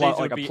guess like nowadays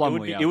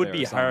it would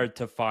be hard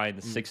to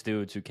find 6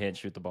 dudes who can't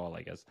shoot the ball,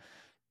 I guess.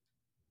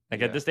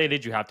 Like at this day and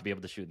age, you have to be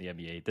able to shoot in the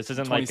NBA. This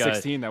isn't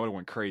 2016, that would have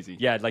went crazy.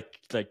 Yeah, like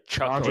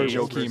Chuck Andre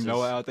Joakim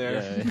Noah out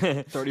there,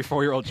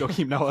 34-year-old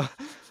Joakim Noah.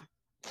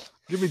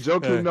 Give me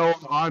Joakim Noah,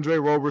 Andre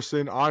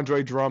Roberson,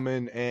 Andre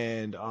Drummond,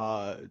 and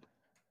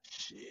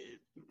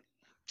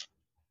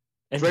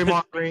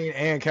Draymond Green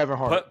and Kevin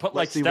Hart. Put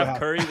like Steph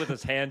Curry with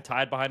his hand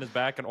tied behind his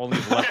back and only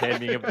his left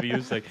hand being able to be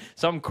used. Like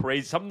something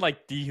crazy, something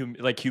like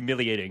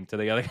humiliating to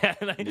the other guy.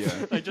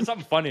 Like just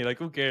something funny. Like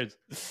who cares?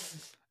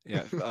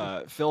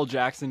 Yeah, Phil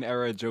Jackson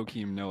era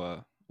Joakim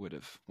Noah would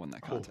have won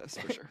that contest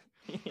for sure.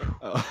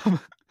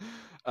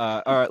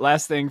 All right,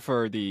 last thing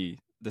for the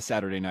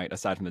Saturday night,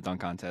 aside from the dunk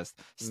contest,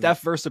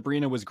 Steph versus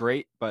Sabrina was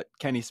great, but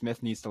Kenny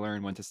Smith needs to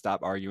learn when to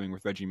stop arguing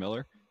with Reggie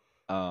Miller.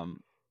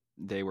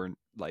 They were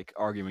like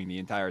arguing the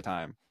entire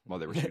time while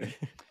they were shooting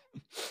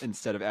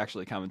instead of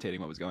actually commentating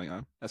what was going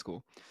on. That's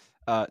cool.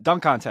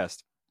 Dunk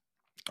contest.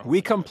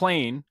 We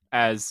complain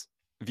as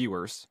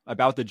viewers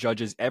about the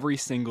judges every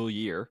single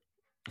year.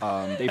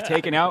 They've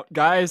taken out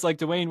guys like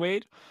Dwayne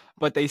Wade,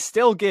 but they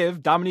still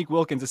give Dominique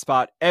Wilkins a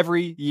spot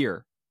every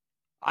year.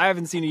 I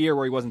haven't seen a year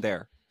where he wasn't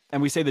there.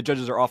 And we say the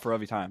judges are off for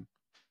every time.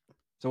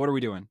 So what are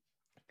we doing?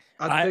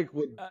 I think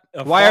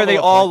why are they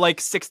all like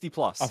 60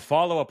 plus? A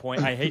follow-up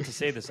point. I hate to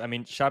say this. I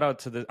mean, shout out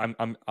to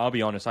the. I'll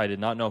be honest. I did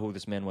not know who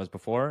this man was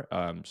before.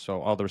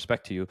 So all the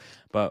respect to you.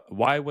 But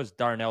why was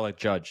Darnell a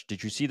judge?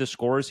 Did you see the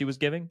scores he was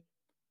giving?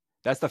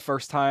 That's the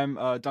first time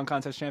dunk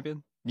contest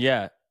champion.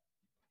 Yeah.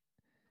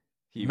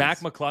 Mac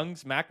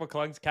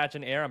McClung's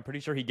catching air. I'm pretty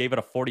sure he gave it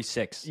a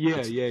 46.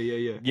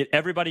 Yeah.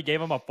 Everybody gave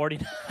him a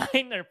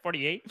 49 or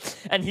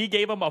 48, and he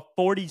gave him a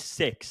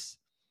 46.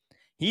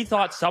 He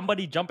thought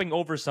somebody jumping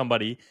over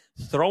somebody,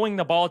 throwing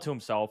the ball to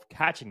himself,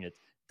 catching it,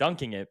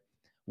 dunking it,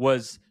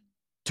 was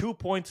 2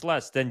 points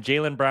less than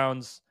Jaylen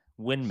Brown's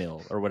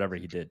windmill or whatever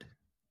he did.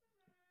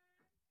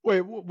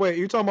 Wait,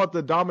 you're talking about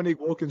the Dominique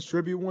Wilkins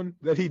tribute one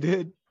that he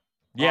did?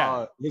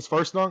 Yeah. His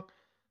first dunk?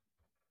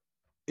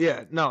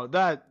 Yeah, no,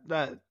 that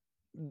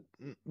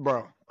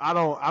bro, I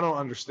don't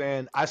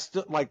understand. I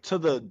still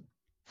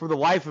for the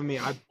life of me,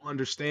 I don't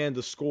understand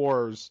the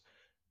scores,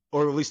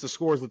 or at least the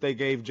scores that they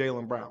gave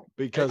Jaylen Brown,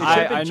 because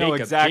I know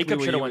exactly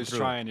what he was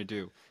trying to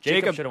do.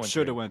 Jacob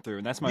should have went through,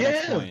 and that's my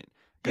next point.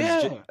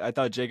 Yeah. I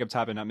thought Jacob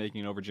Toppin not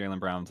making it over Jaylen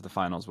Brown to the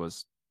finals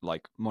was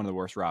like one of the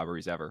worst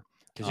robberies ever.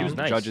 Because he was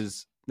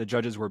nice. The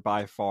judges were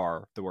by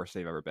far the worst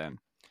they've ever been.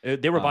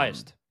 They were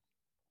biased.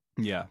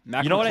 Yeah.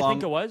 You know what I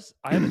think it was?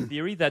 I have a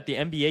theory that the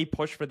NBA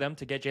pushed for them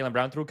to get Jaylen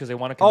Brown through because they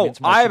want to convince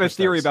more I have a superstars.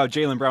 theory about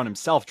Jaylen Brown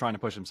himself trying to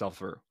push himself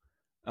through,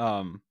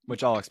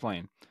 which I'll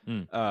explain.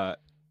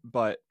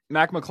 But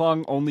Mac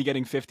McClung only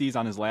getting 50s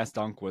on his last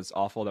dunk was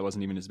awful. That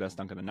wasn't even his best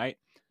dunk of the night.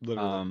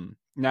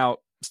 Now,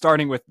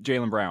 starting with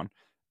Jaylen Brown,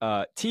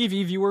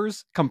 TV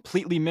viewers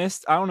completely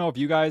missed. I don't know if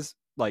you guys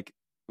like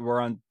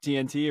were on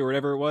TNT or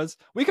whatever it was.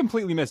 We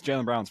completely missed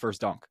Jaylen Brown's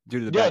first dunk due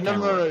to the bad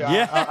camera.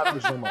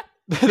 Yeah.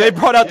 They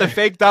brought out the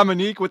fake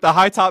Dominique with the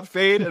high top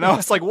fade, and I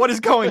was like, "What is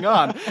going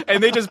on?"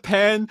 And they just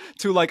panned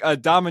to like a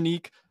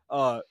Dominique.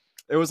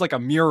 It was like a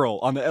mural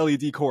on the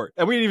LED court,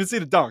 and we didn't even see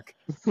the dunk.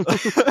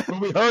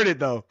 We heard it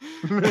though.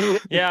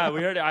 Yeah,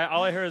 we heard it.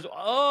 All I heard is,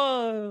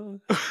 "Oh."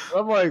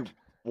 I'm like,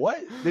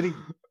 what? Did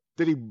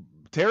he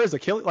tear his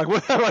Achilles? Like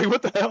what? Like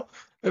what the hell?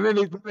 And then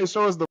they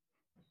show us the.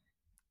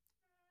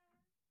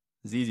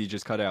 ZZ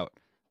just cut out.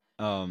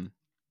 Oh,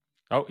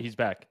 he's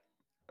back.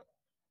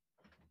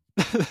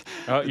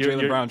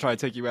 Jaylen Brown trying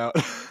to take you out.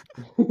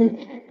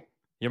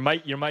 Your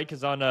mic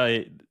is on.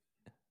 I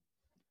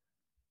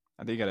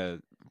think you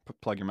gotta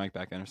plug your mic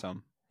back in or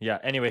something. Yeah.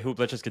 Anyway, Hoop.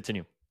 Let's just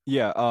continue.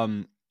 Yeah.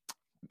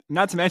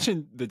 Not to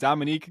mention the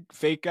Dominique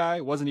fake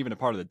guy wasn't even a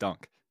part of the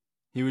dunk.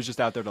 He was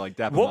just out there to like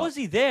dap him What up. was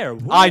he there?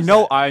 I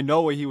know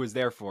what he was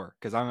there for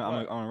because I'm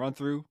gonna run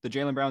through the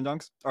Jaylen Brown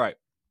dunks. All right.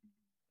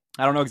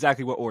 I don't know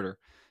exactly what order.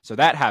 So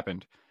that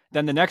happened.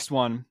 Then the next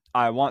one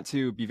I want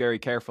to be very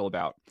careful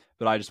about,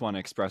 but I just want to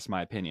express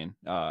my opinion.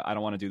 I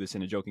don't want to do this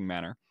in a joking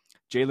manner.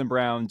 Jaylen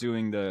Brown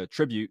doing the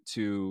tribute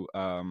to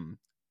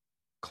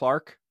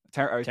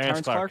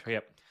Terrence Clark.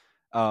 Yep.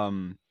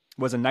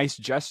 Was a nice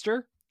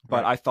gesture,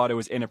 but Right. I thought it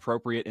was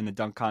inappropriate in the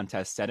dunk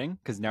contest setting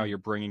because now you're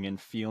bringing in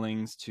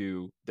feelings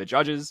to the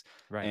judges.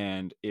 Right.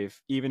 And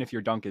even if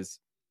your dunk is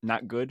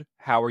not good,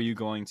 how are you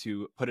going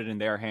to put it in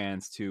their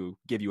hands to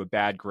give you a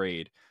bad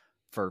grade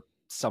for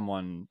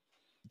someone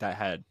that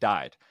had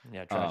died?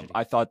 Yeah. Tragedy.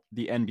 I thought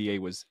the NBA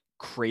was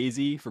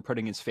crazy for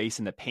putting his face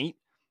in the paint.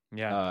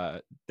 Yeah.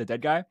 The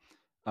dead guy.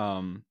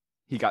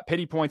 He got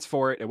pity points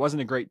for it. It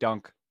wasn't a great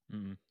dunk.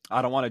 Mm-mm.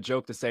 I don't want to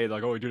joke to say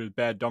like, oh, he did a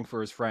bad dunk for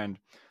his friend,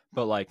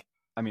 but like,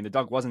 I mean, the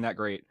dunk wasn't that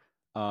great.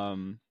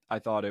 I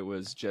thought it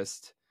was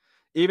just,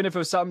 even if it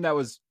was something that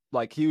was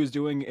like he was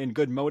doing in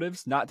good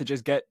motives, not to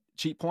just get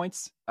cheap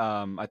points.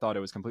 I thought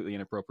it was completely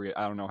inappropriate.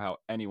 I don't know how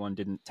anyone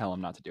didn't tell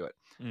him not to do it.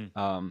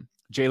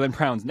 Jaylen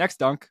Brown's next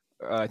dunk,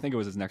 I think it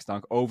was his next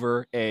dunk,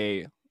 over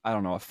a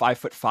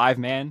 5'5"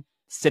 man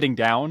sitting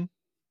down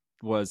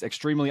was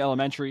extremely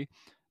elementary.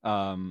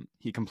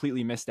 He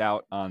completely missed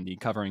out on the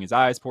covering his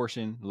eyes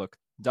portion, looked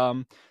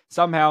dumb.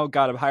 Somehow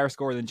got a higher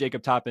score than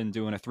Jacob Toppin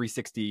doing a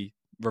 360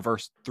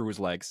 reverse through his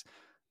legs,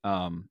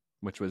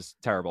 which was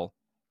terrible.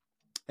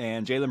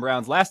 And Jaylen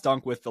Brown's last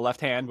dunk with the left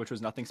hand, which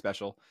was nothing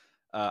special.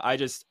 I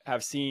just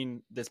have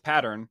seen this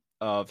pattern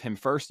of him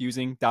first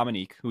using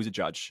Dominique, who's a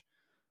judge,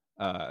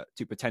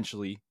 to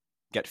potentially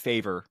get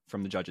favor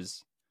from the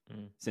judges,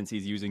 since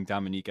he's using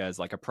Dominique as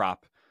like a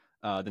prop.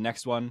 The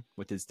next one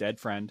with his dead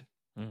friend.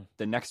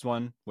 The next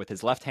one with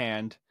his left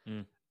hand.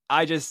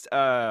 I just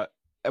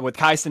with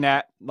Kai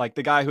Cenat, like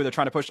the guy who they're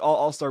trying to push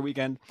all-star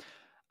weekend,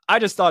 I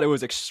just thought it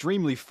was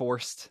extremely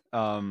forced.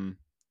 And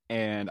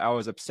I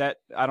was upset.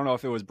 I don't know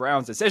if it was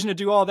Brown's decision to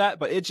do all that,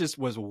 but it just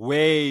was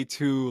way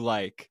too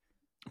like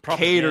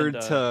catered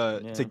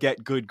to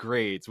get good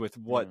grades with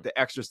what the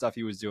extra stuff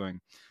he was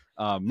doing.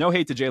 No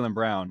hate to Jaylen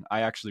Brown.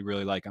 I actually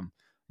really like him,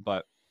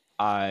 but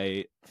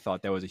I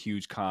thought that was a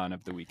huge con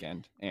of the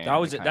weekend. And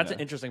that's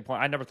an interesting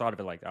point. I never thought of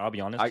it like that. I'll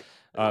be honest.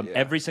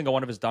 Every single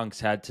one of his dunks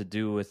had to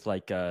do with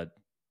like an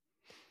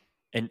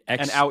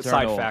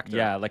outside factor.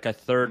 Yeah, like a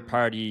third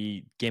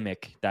party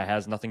gimmick that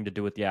has nothing to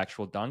do with the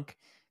actual dunk,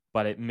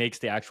 but it makes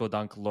the actual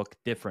dunk look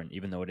different,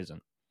 even though it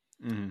isn't.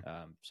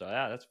 So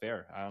yeah, that's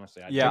fair. I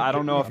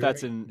don't know if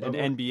that's an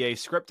NBA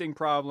scripting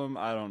problem.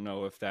 I don't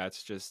know if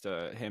that's just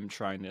him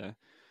trying to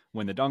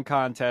win the dunk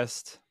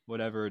contest.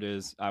 Whatever it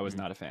is, I was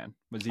not a fan.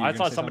 I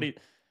thought somebody.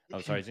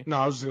 Oh, sorry, Z. No,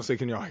 I was just gonna say,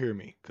 can y'all hear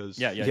me? Because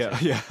yeah.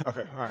 Okay, all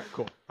right,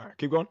 cool. All right,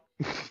 keep going.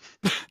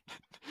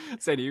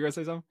 Sadie, you gonna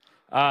say something?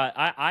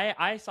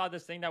 I saw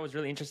this thing that was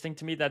really interesting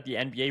to me, that the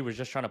NBA was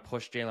just trying to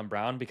push Jaylen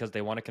Brown because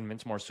they want to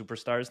convince more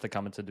superstars to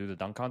come in to do the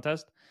dunk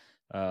contest.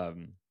 But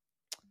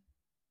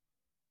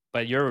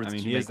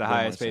he is the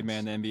highest paid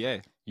man in the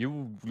NBA.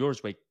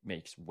 Yours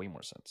makes way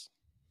more sense.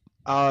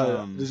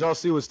 Did y'all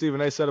see what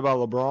Stephen A said about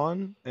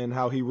LeBron and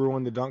how he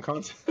ruined the dunk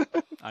contest?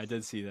 I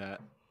did see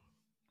that.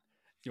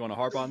 You want to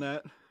harp on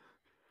that,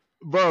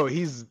 bro?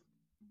 Is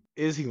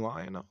he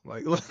lying though?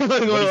 Like, what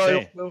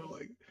did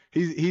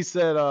he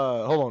said,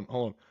 hold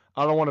on.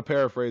 I don't want to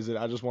paraphrase it.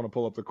 I just want to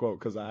pull up the quote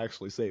because I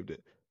actually saved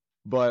it.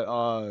 But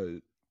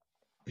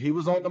he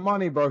was on the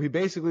money, bro. He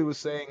basically was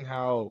saying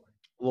how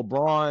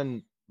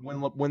LeBron,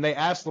 when they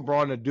asked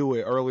LeBron to do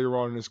it earlier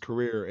on in his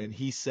career, and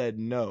he said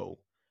no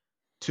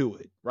to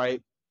it,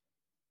 right?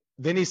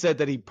 then he said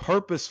that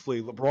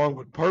LeBron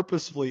would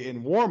purposefully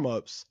in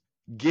warm-ups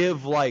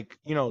give like,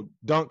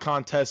 dunk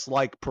contests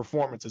like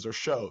performances or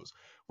shows,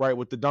 right?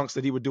 With the dunks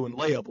that he would do in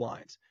layup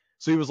lines.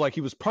 So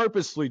he was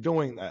purposely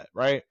doing that,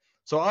 right?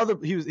 So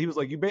he was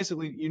like, you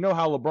basically,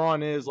 how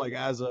LeBron is like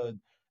as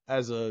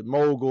a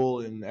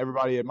mogul and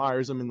everybody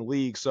admires him in the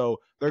league. So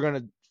they're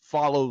going to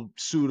follow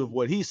suit of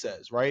what he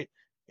says, right?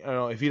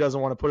 If he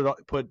doesn't want to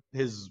put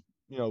his,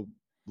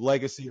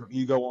 legacy or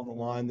ego on the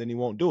line, then he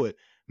won't do it.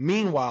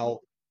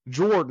 Meanwhile,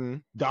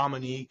 Jordan,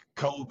 Dominique,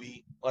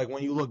 Kobe, like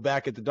when you look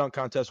back at the dunk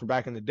contest from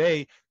back in the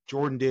day,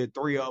 Jordan did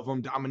 3 of them,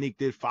 Dominique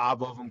did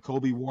 5 of them,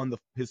 Kobe won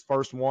his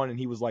first one and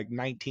he was like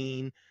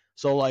 19.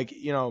 So like,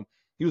 he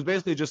was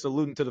basically just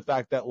alluding to the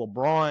fact that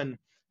LeBron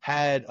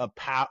had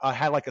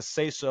like a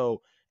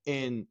say-so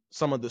in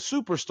some of the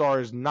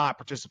superstars not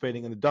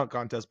participating in the dunk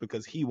contest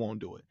because he won't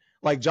do it.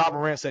 Like Ja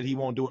Morant said he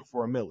won't do it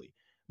for a milli.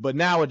 But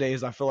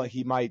nowadays I feel like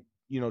he might,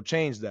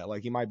 change that.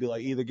 Like he might be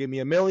like, either give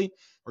me a milli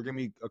or give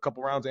me a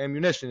couple rounds of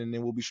ammunition and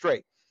then we'll be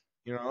straight,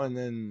 and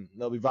then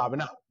they'll be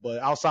vibing out. But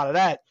outside of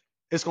that,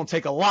 it's going to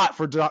take a lot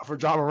for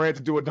Ja Morant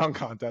to do a dunk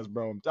contest,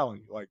 bro. I'm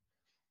telling you. Like,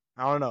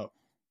 I don't know.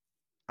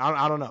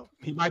 I don't know.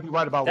 He might be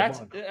right about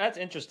LeBron. That's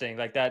interesting.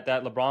 Like that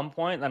LeBron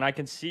point, and I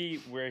can see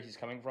where he's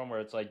coming from,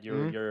 where it's like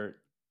you're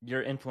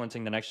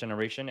influencing the next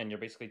generation, and you're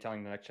basically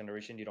telling the next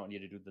generation you don't need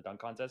to do the dunk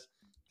contest.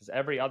 Because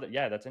every other,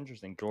 that's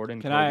interesting.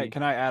 Jordan, Can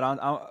I add on?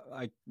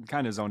 I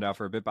kind of zoned out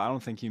for a bit, but I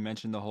don't think you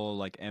mentioned the whole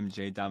like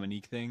MJ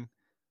Dominique thing.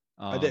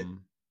 I did.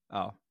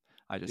 Oh,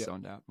 I just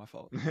zoned out. My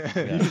fault.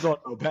 You zoned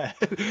out bad.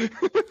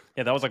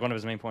 Yeah, that was like one of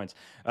his main points.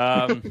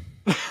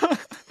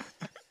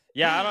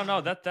 Yeah, I don't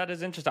know. That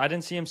is interesting. I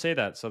didn't see him say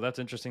that, so that's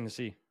interesting to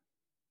see.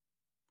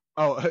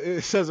 Oh,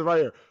 it says it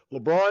right here.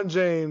 LeBron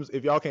James.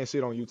 If y'all can't see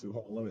it on YouTube,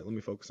 hold on. Let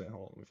me focus in.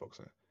 Hold on. Let me focus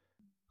in.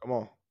 Come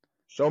on.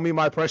 Show me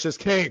my precious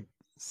king.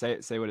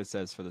 Say what it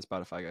says for the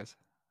Spotify guys.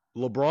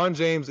 LeBron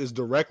James is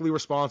directly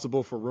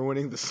responsible for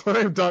ruining the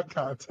slam dunk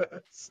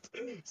contest.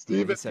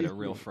 Steven said it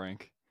real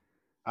frank.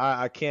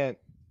 I can't.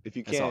 If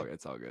you can't,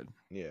 it's all good.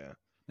 Yeah.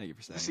 Thank you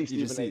for saying. You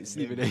just see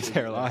Stephen A's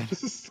hairline,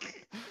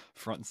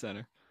 front and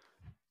center.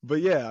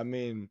 But yeah, I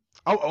mean,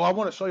 I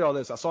want to show y'all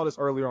this. I saw this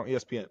earlier on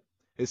ESPN.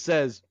 It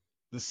says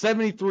the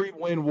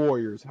 73-win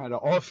Warriors had an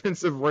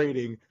offensive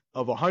rating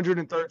of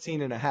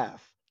 113.5,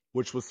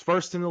 which was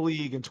first in the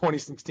league in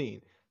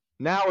 2016.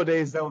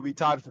 Nowadays, that would be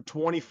tied for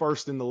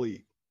 21st in the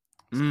league.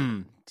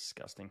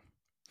 Disgusting.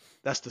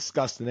 That's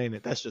disgusting, ain't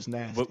it? That's just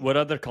nasty. What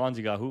other cons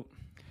you got, Hoop?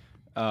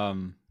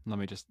 Let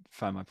me just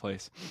find my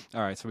place.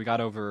 All right, so we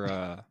got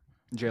over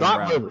Jaylen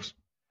Brown. Rivers.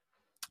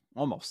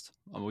 Almost.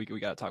 We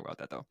got to talk about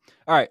that, though.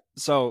 All right,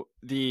 so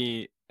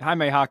the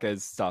Jaime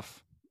Jaquez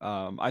stuff,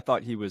 I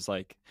thought he was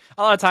like...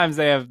 A lot of times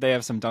they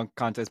have some dunk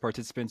contest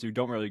participants who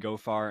don't really go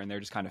far, and they're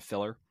just kind of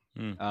filler.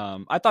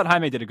 I thought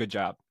Jaime did a good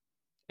job,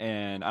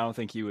 and I don't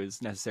think he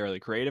was necessarily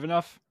creative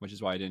enough, which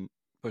is why I didn't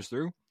push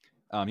through.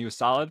 He was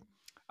solid.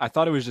 I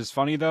thought it was just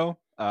funny, though.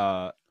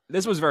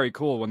 This was very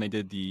cool when they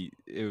did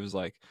it was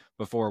like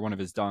before one of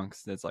his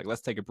dunks. That's like,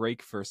 let's take a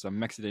break for some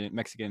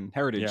Mexican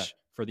heritage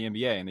for the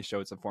NBA. And they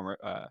showed some former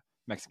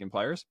Mexican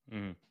players.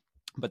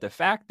 But the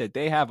fact that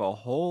they have a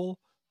whole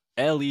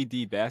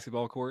LED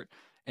basketball court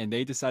and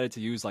they decided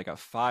to use like a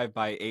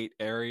 5x8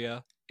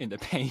 area in the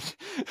paint,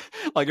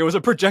 like it was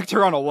a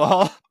projector on a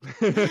wall,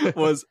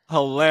 was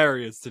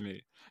hilarious to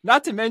me.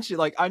 Not to mention,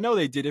 like, I know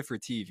they did it for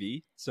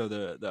TV, so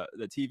the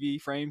TV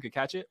frame could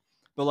catch it.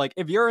 But like,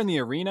 if you're in the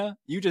arena,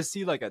 you just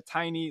see like a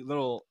tiny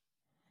little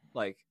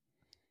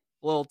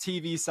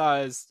TV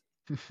sized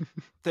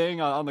thing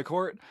on the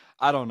court.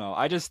 I don't know.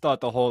 I just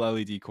thought the whole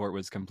LED court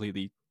was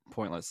completely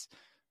pointless.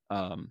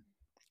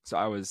 So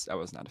I was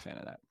not a fan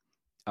of that.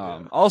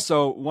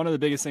 Also, one of the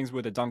biggest things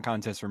with the dunk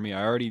contest for me,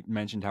 I already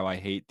mentioned how I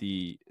hate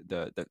the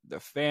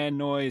fan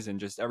noise and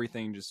just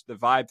everything. Just the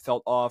vibe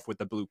felt off with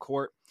the blue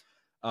court.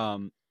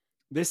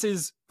 This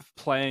is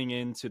playing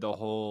into the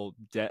whole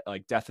death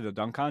of the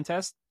dunk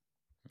contest.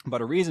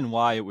 But a reason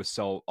why it was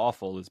so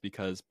awful is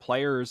because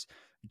players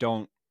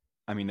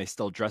they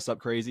still dress up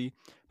crazy,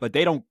 but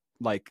they don't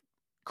like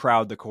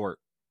crowd the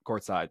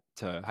courtside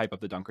to hype up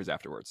the dunkers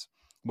afterwards,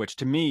 which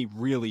to me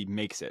really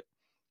makes it.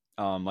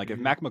 If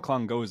Mac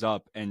McClung goes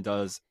up and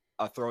does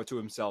a throw to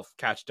himself,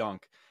 catch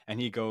dunk, and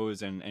he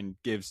goes and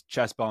gives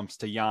chest bumps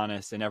to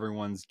Giannis and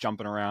everyone's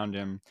jumping around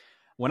him.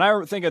 When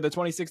I think of the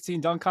 2016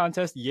 dunk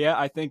contest,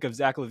 I think of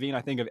Zach LaVine, I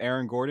think of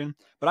Aaron Gordon,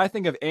 but I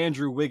think of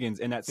Andrew Wiggins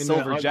in that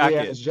silver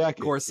jacket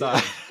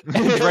courtside, and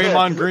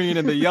Draymond Green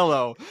in the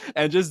yellow,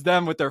 and just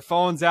them with their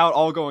phones out,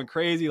 all going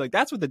crazy. Like,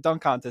 that's what the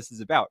dunk contest is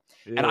about.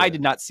 Yeah. And I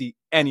did not see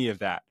any of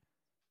that.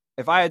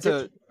 If I had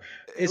to...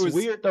 It's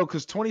weird, though,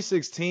 because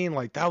 2016,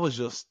 like, that was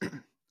just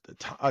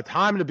a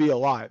time to be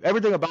alive.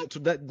 Everything about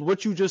that,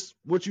 what you just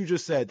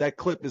said, that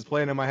clip is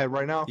playing in my head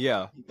right now.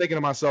 Yeah. I'm thinking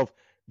to myself,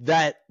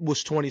 that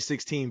was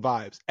 2016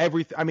 vibes.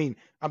 Everything. I mean,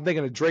 I'm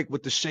thinking of Drake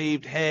with the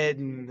shaved head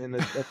and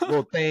the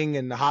little thing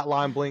and the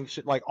hotline bling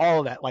shit, like all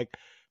of that. Like,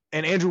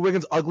 and Andrew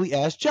Wiggins' ugly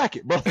ass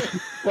jacket, bro.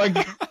 like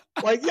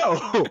yo,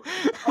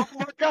 I'm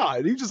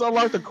God, you just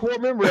unlocked the core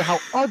memory of how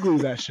ugly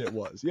that shit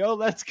was. Yo,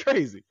 that's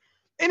crazy.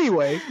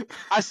 Anyway,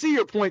 I see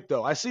your point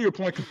though. I see your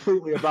point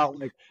completely about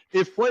like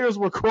if players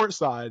were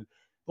courtside,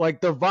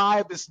 like the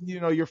vibe is,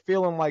 you're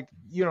feeling like,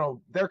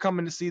 they're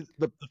coming to see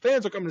the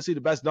fans are coming to see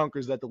the best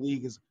dunkers that the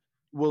league is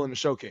willing to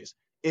showcase.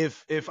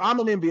 If I'm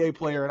an NBA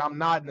player and I'm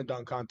not in the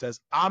dunk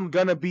contest, I'm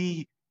gonna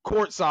be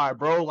courtside,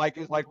 bro. Like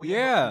we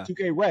Yeah.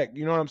 2K Rec.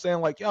 You know what I'm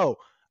saying? Like, yo,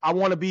 I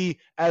want to be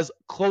as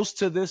close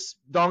to this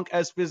dunk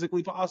as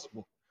physically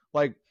possible.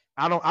 Like,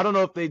 I don't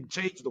know if they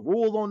changed the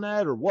rule on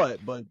that or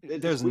what, but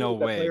There's no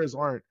way. Players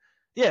aren't.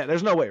 Yeah,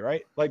 there's no way,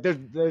 right? Like,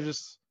 they're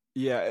just.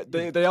 Yeah,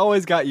 they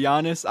always got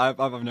Giannis.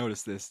 I've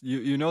noticed this.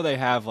 You know they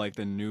have like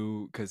the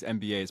new, because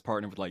NBA is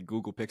partnered with like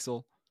Google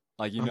Pixel.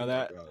 Like, you know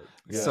that?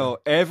 Yeah.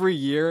 So every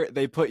year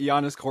they put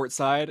Giannis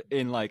courtside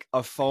in like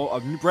a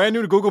brand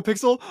new Google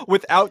Pixel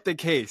without the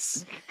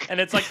case. And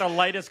it's like the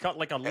lightest cut,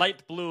 like a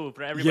light blue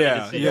for everybody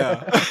to see.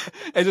 Yeah.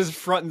 And just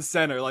front and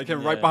center, like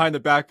him right behind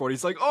the backboard.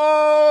 He's like,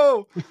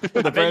 oh!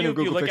 I bet you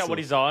look at what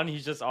he's on,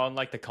 he's just on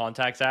like the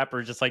contacts app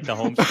or just like the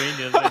home screen.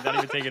 He's not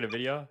even taking a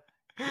video.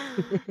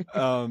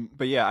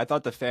 But yeah, I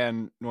thought the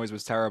fan noise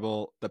was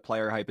terrible. The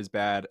player hype is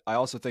bad. I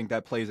also think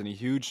that plays in a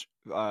huge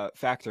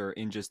factor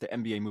in just the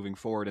NBA moving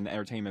forward and the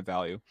entertainment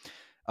value.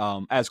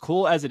 As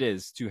cool as it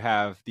is to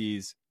have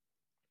these,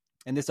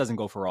 and this doesn't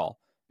go for all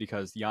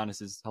because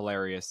Giannis is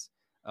hilarious.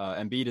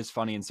 Embiid is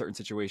funny in certain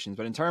situations,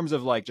 but in terms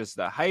of like just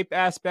the hype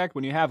aspect,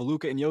 when you have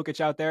Luka and Jokic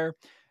out there,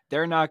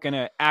 they're not going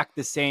to act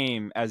the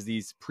same as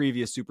these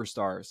previous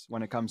superstars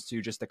when it comes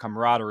to just the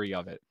camaraderie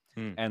of it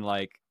and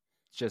like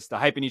just the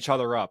hyping each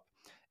other up.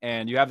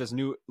 And you have this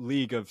new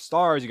league of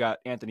stars. You got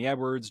Anthony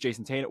Edwards,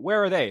 Jason Tatum.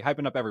 Where are they?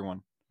 Hyping up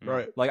everyone.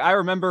 Right. Like I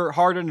remember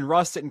Harden and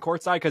Russ sitting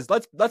courtside because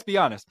let's be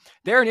honest,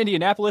 they're in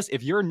Indianapolis.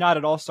 If you're not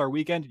at All-Star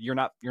Weekend, you're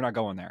not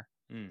going there.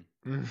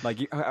 Like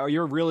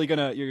you're really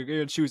gonna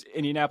choose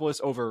Indianapolis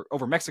over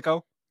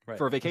Mexico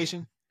for a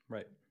vacation.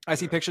 Right. I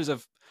see pictures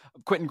of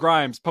Quentin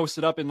Grimes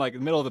posted up in like the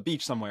middle of the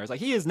beach somewhere. It's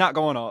like he is not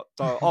going to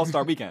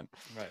All-Star Weekend.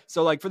 Right.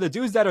 So like for the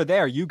dudes that are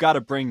there, you got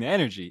to bring the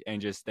energy,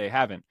 and just they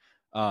haven't.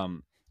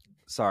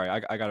 Sorry,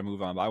 I got to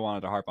move on, but I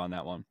wanted to harp on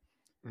that one.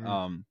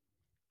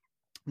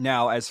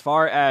 Now, as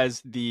far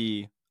as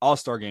the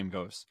All-Star game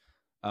goes,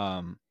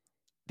 the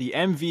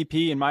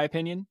MVP, in my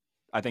opinion,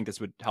 I think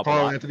this would help a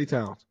lot. Anthony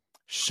Towns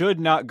Should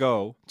not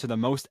go to the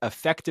most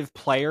effective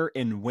player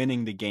in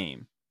winning the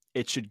game.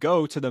 It should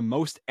go to the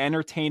most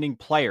entertaining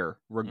player,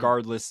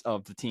 regardless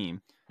of the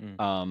team,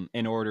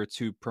 in order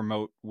to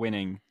promote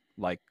winning.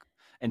 Like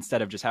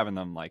instead of just having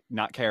them like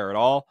not care at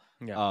all,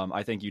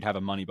 I think you'd have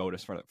a money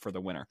bonus for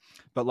the winner.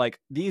 But like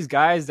these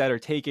guys that are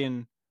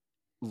taking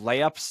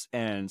layups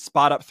and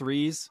spot up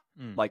threes,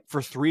 like for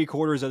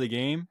 3/4 of the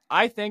game,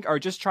 I think are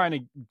just trying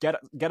to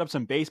get up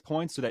some base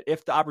points so that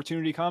if the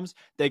opportunity comes,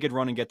 they could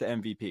run and get the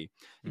MVP.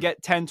 You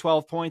get 10,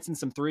 12 points and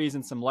some threes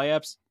and some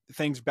layups,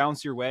 things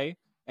bounce your way.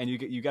 And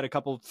you get a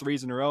couple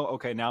threes in a row.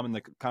 Okay, now I'm in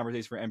the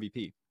conversation for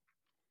MVP.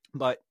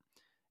 But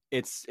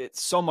it's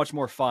so much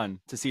more fun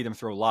to see them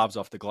throw lobs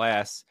off the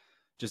glass,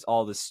 just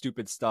all this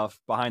stupid stuff,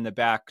 behind the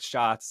back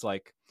shots.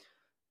 Like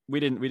we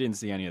didn't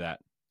see any of that.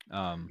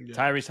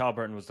 Tyrese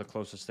Halliburton was the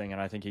closest thing,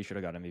 and I think he should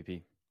have got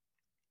MVP.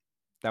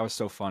 That was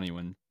so funny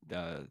when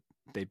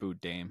they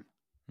booed Dame.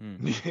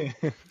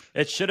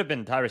 It should have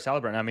been Tyrese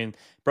Halliburton. I mean,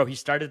 bro, he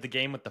started the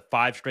game with the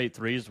 5 straight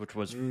threes, which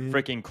was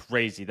freaking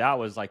crazy. That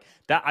was like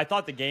that. I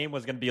thought the game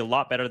was going to be a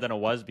lot better than it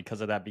was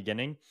because of that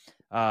beginning.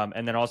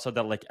 And then also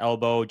that like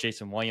elbow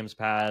Jason Williams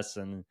pass.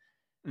 And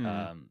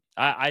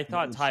I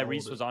thought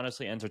Tyrese was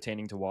honestly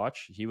entertaining to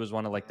watch. He was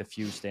one of like the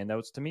few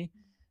standouts to me.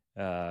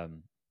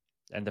 And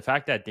the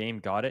fact that Dame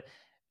got it.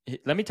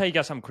 Let me tell you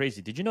guys something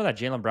crazy. Did you know that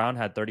Jaylen Brown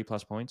had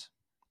 30+ points?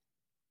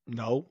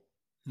 No.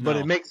 But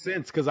it makes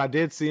sense because I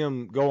did see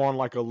him go on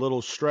like a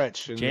little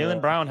stretch.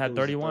 Jaylen Brown had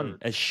 31.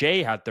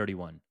 Shea had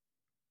 31.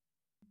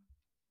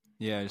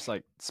 Yeah, just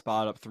like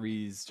spot up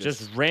threes.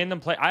 Just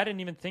random play. I didn't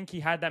even think he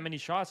had that many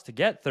shots to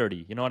get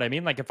 30. You know what I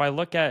mean? Like if I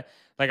look at,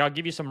 like I'll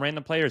give you some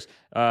random players.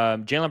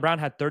 Jaylen Brown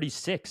had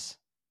 36.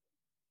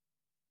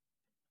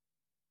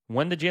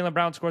 When did Jaylen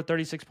Brown score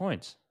 36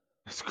 points?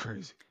 That's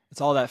crazy. It's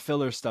all that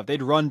filler stuff.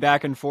 They'd run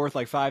back and forth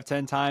like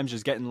 5-10 times,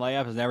 just getting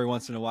layups, and every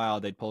once in a while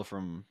they'd pull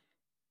from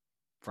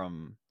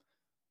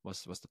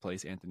what's the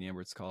place Anthony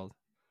Edwards called?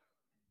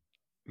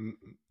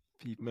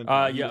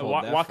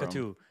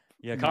 Wakatu.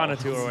 Yeah,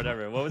 Kanatu or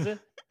whatever. What was it?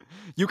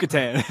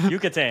 Yucatan.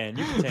 Yucatan.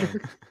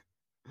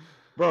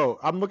 Bro,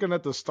 I'm looking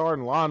at the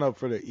starting lineup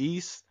for the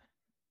East.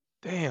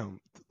 Damn.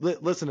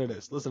 Listen to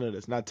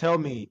this. Now tell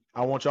me,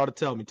 I want y'all to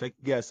tell me, take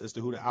a guess as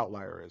to who the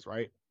outlier is,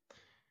 right?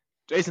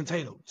 Jason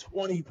Tatum,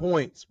 20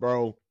 points,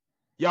 bro.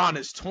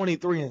 Giannis,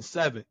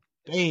 23-7.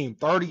 Dame,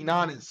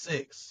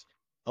 39-6.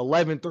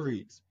 11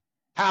 threes.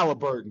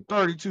 Halliburton,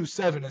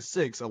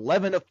 32-7-6.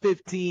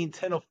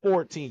 11-15,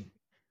 10-14.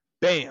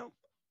 Bam.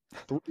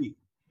 3.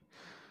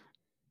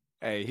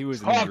 Hey, he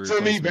was Talk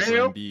to me,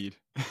 Bam.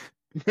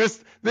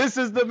 This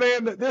is the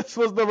man this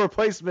was the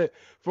replacement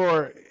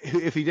for,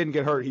 if he didn't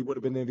get hurt, he would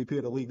have been the MVP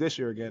of the league this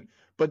year again.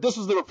 But this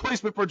was the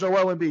replacement for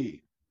Joel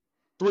Embiid.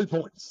 3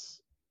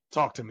 points.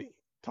 Talk to me.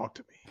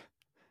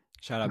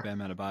 Shout out Bam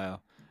Adebayo.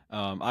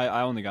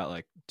 I only got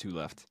like 2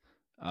 left.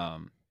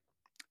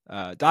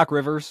 Doc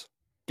Rivers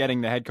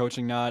getting the head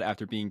coaching nod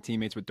after being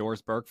teammates with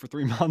Doris Burke for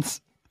 3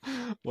 months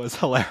was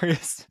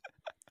hilarious.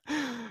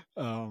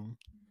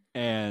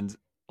 And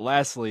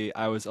lastly,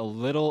 I was a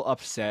little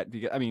upset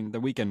because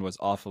the weekend was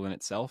awful in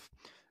itself,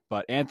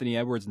 but Anthony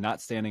Edwards not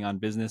standing on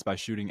business by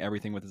shooting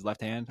everything with his left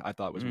hand, I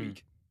thought was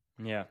weak.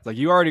 Yeah. It's like,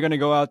 you already going to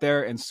go out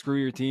there and screw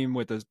your team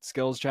with a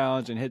skills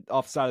challenge and hit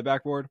off the side of the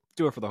backboard?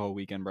 Do it for the whole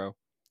weekend, bro.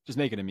 Just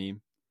make it a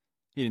meme.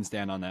 He didn't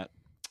stand on that.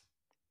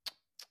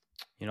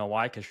 You know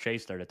why? Because Shea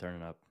started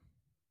turning up.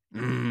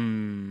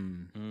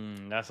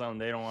 That's something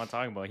they don't want to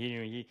talk about.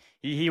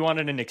 He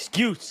wanted an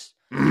excuse.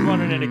 He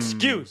wanted an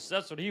excuse.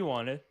 That's what he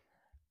wanted.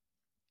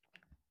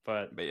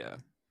 But yeah,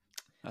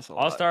 that's a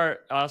lot.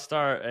 I'll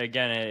start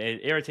again.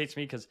 It irritates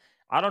me because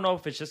I don't know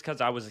if it's just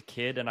because I was a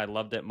kid and I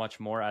loved it much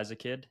more as a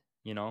kid.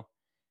 You know,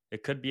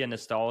 it could be a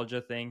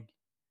nostalgia thing,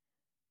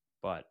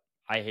 but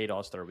I hate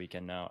All-Star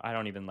Weekend now. I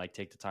don't even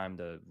take the time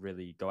to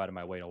really go out of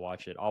my way to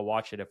watch it. I'll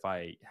watch it if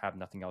I have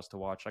nothing else to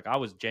watch. I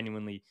was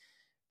genuinely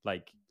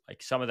like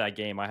some of that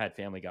game, I had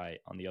Family Guy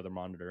on the other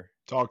monitor.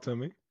 Talk to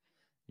me.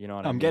 You know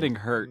what I'm getting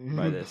hurt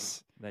by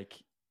this.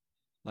 Like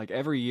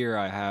every year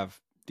I have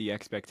the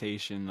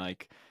expectation, I'm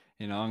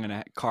going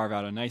to carve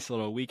out a nice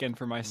little weekend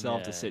for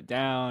myself to sit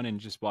down and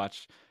just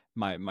watch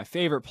my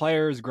favorite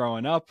players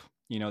growing up.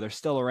 They're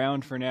still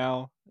around for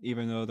now,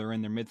 even though they're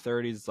in their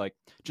mid-30s.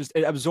 Just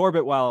absorb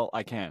it while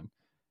I can.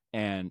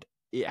 And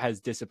it has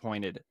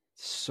disappointed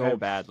so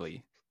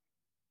badly.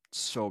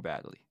 So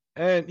badly.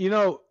 And,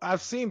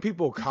 I've seen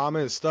people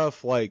comment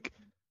stuff like,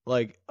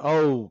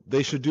 oh,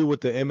 they should do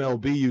what the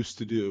MLB used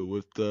to do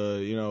with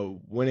the,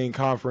 winning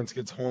conference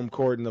gets home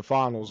court in the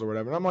finals or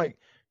whatever. And I'm like,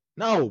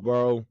 no,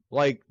 bro.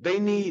 They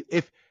need,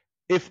 if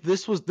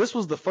this was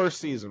the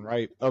first season,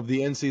 right, of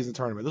the in-season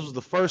tournament. This was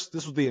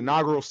the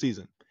inaugural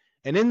season.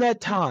 And in that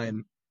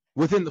time,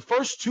 within the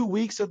first 2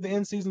 weeks of the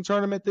in-season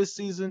tournament this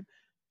season,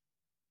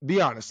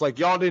 be honest,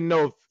 y'all didn't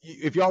know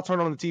if y'all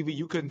turned on the TV,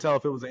 you couldn't tell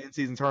if it was an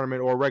in-season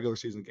tournament or a regular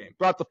season game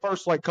throughout the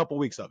first couple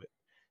weeks of it.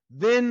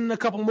 Then a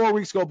couple more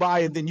weeks go by,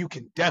 and then you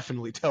can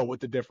definitely tell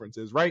what the difference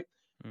is, right?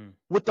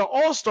 With the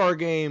All-Star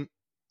game,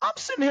 I'm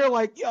sitting here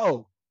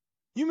yo,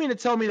 you mean to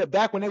tell me that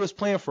back when they was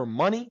playing for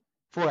money,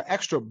 for an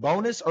extra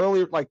bonus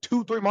earlier,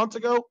 2-3 months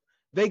ago,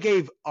 they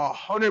gave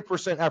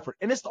 100% effort.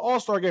 And it's the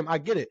All-Star game. I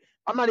get it.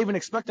 I'm not even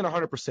expecting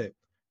 100%.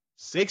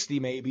 60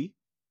 maybe,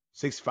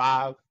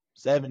 65,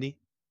 70,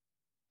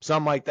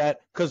 something like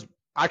that. Because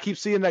I keep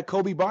seeing that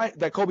Kobe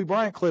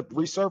Bryant clip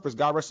resurface,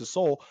 God rest his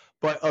soul,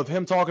 but of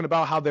him talking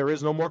about how there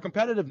is no more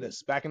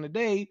competitiveness. Back in the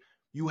day,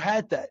 you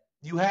had that.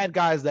 You had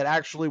guys that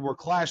actually were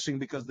clashing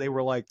because they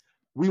were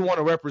we want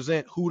to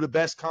represent who the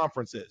best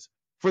conference is.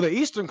 For the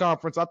Eastern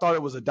Conference, I thought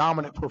it was a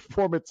dominant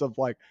performance of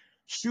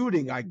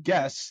shooting, I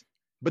guess.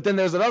 But then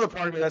there's another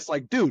part of me that's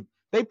dude,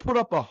 they put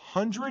up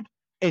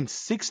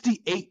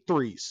 168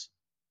 threes.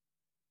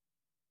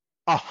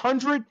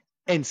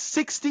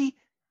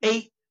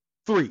 168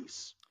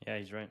 threes. Yeah,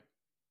 he's right.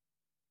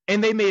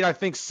 And they made, I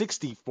think,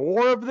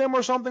 64 of them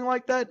or something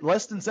like that,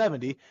 less than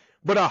 70.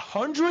 But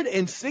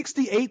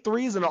 168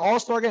 threes in an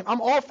All-Star game.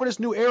 I'm all for this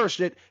new era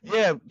shit.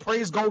 Yeah,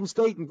 praise Golden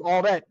State and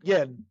all that.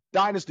 Yeah,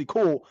 dynasty,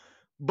 cool.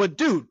 But,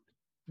 dude,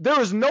 there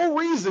is no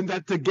reason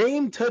that the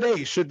game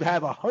today should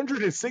have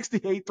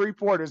 168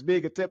 three-pointers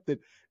being attempted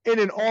in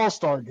an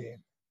All-Star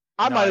game.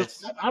 Come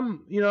it's on.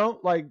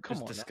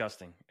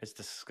 Disgusting. Now. It's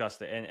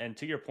disgusting. And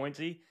to your point,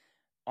 Z,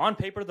 on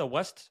paper, the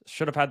West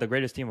should have had the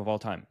greatest team of all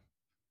time.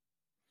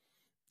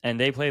 And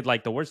they played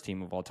the worst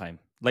team of all time.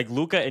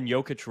 Luka and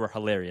Jokic were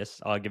hilarious.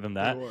 I'll give them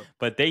that.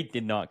 But they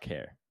did not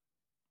care.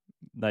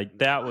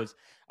 That was,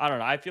 I don't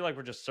know. I feel like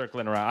we're just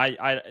circling around.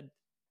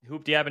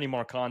 Hoop, do you have any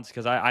more cons?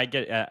 Because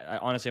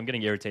honestly, I'm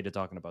getting irritated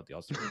talking about the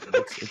All-Star.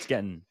 It's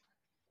getting...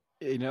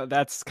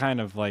 that's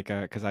kind of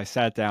because I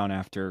sat down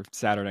after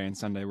Saturday and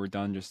Sunday were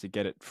done just to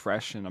get it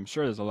fresh, and I'm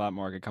sure there's a lot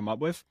more I could come up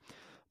with.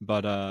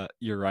 But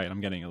you're right.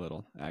 I'm getting a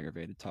little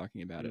aggravated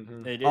talking about it.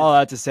 Mm-hmm. All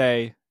that to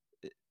say,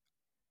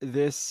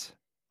 this...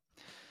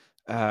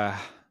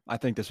 I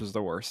think this was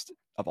the worst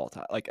of all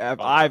time.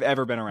 I've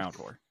ever been around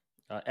for.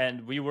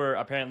 And we were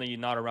apparently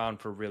not around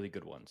for really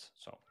good ones.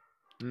 So,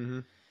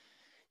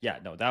 yeah,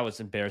 no, that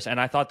was embarrassing.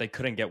 And I thought they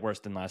couldn't get worse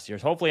than last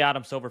year's. Hopefully,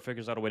 Adam Silver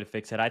figures out a way to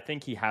fix it. I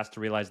think he has to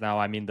realize now.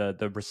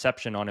 The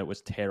reception on it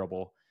was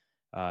terrible.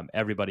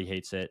 Everybody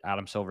hates it.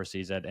 Adam Silver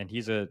sees it, and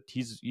he's a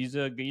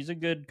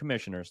good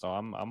commissioner. So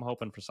I'm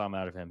hoping for some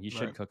out of him. He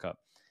should cook up.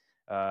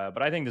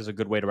 But I think this is a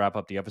good way to wrap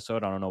up the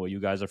episode. I don't know what you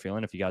guys are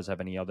feeling. If you guys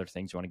have any other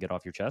things you want to get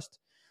off your chest.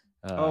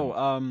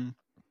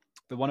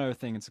 The one other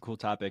thing, it's a cool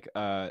topic.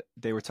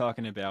 They were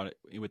talking about it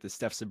with the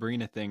Steph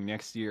Sabrina thing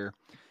next year.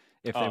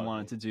 If they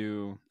wanted to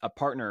do a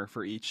partner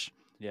for each.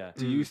 Yeah.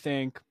 Do you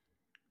think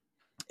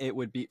it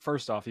would be,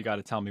 first off, you got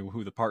to tell me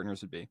who the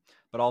partners would be,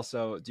 but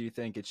also, do you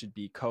think it should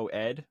be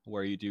co-ed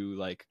where you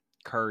do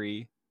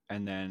Curry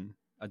and then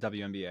a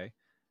WNBA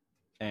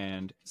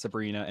and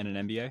Sabrina and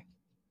an NBA?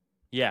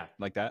 Yeah.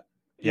 Like that?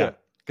 Yeah.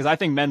 Because I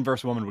think men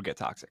versus women would get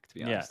toxic, to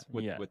be Yeah, honest,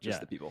 with just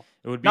the people.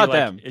 It would be Not like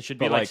them, it should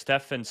be but like like-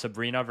 Steph and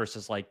Sabrina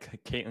versus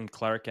like Caitlin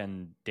Clark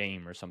and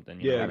Dame or something.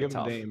 You Yeah, know? that'd be give him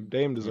tough. Dame.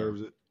 Dame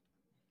deserves it.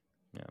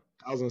 Yeah.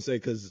 I was gonna say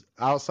because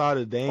outside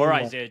of Dame Or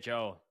like- Isaiah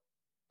Joe.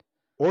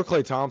 or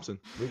Klay Thompson.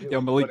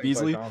 Yo, Malik Klay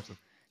Beasley? Thompson.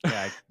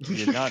 Yeah,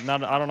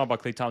 not I don't know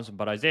about Klay Thompson,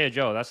 but Isaiah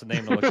Joe, that's the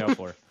name to look out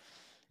for.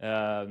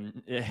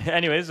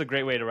 Anyway, this is a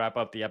great way to wrap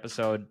up the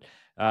episode.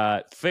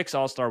 Fix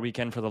All-Star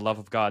Weekend, for the love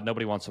of God.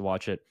 Nobody wants to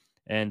watch it.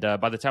 And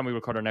by the time we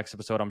record our next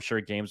episode, I'm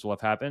sure games will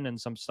have happened and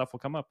some stuff will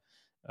come up.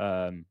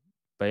 But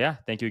yeah,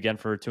 thank you again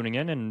for tuning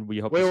in, and we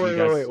hope to see you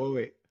guys.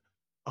 Wait.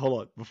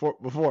 Hold on.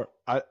 Before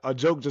a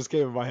joke just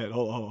came in my head.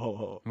 Hold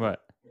on.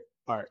 What?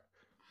 All right.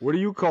 What do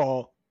you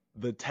call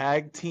the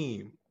tag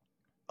team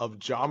of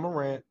John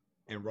Morant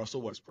and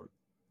Russell Westbrook?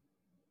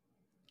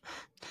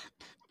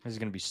 This is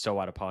going to be so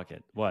out of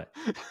pocket. What?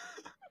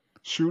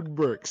 Shooting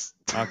bricks.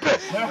 Okay.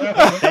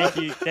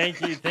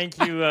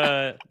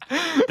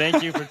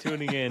 Thank you for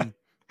tuning in.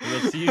 We'll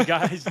see you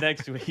guys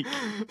next week.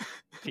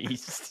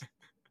 Peace.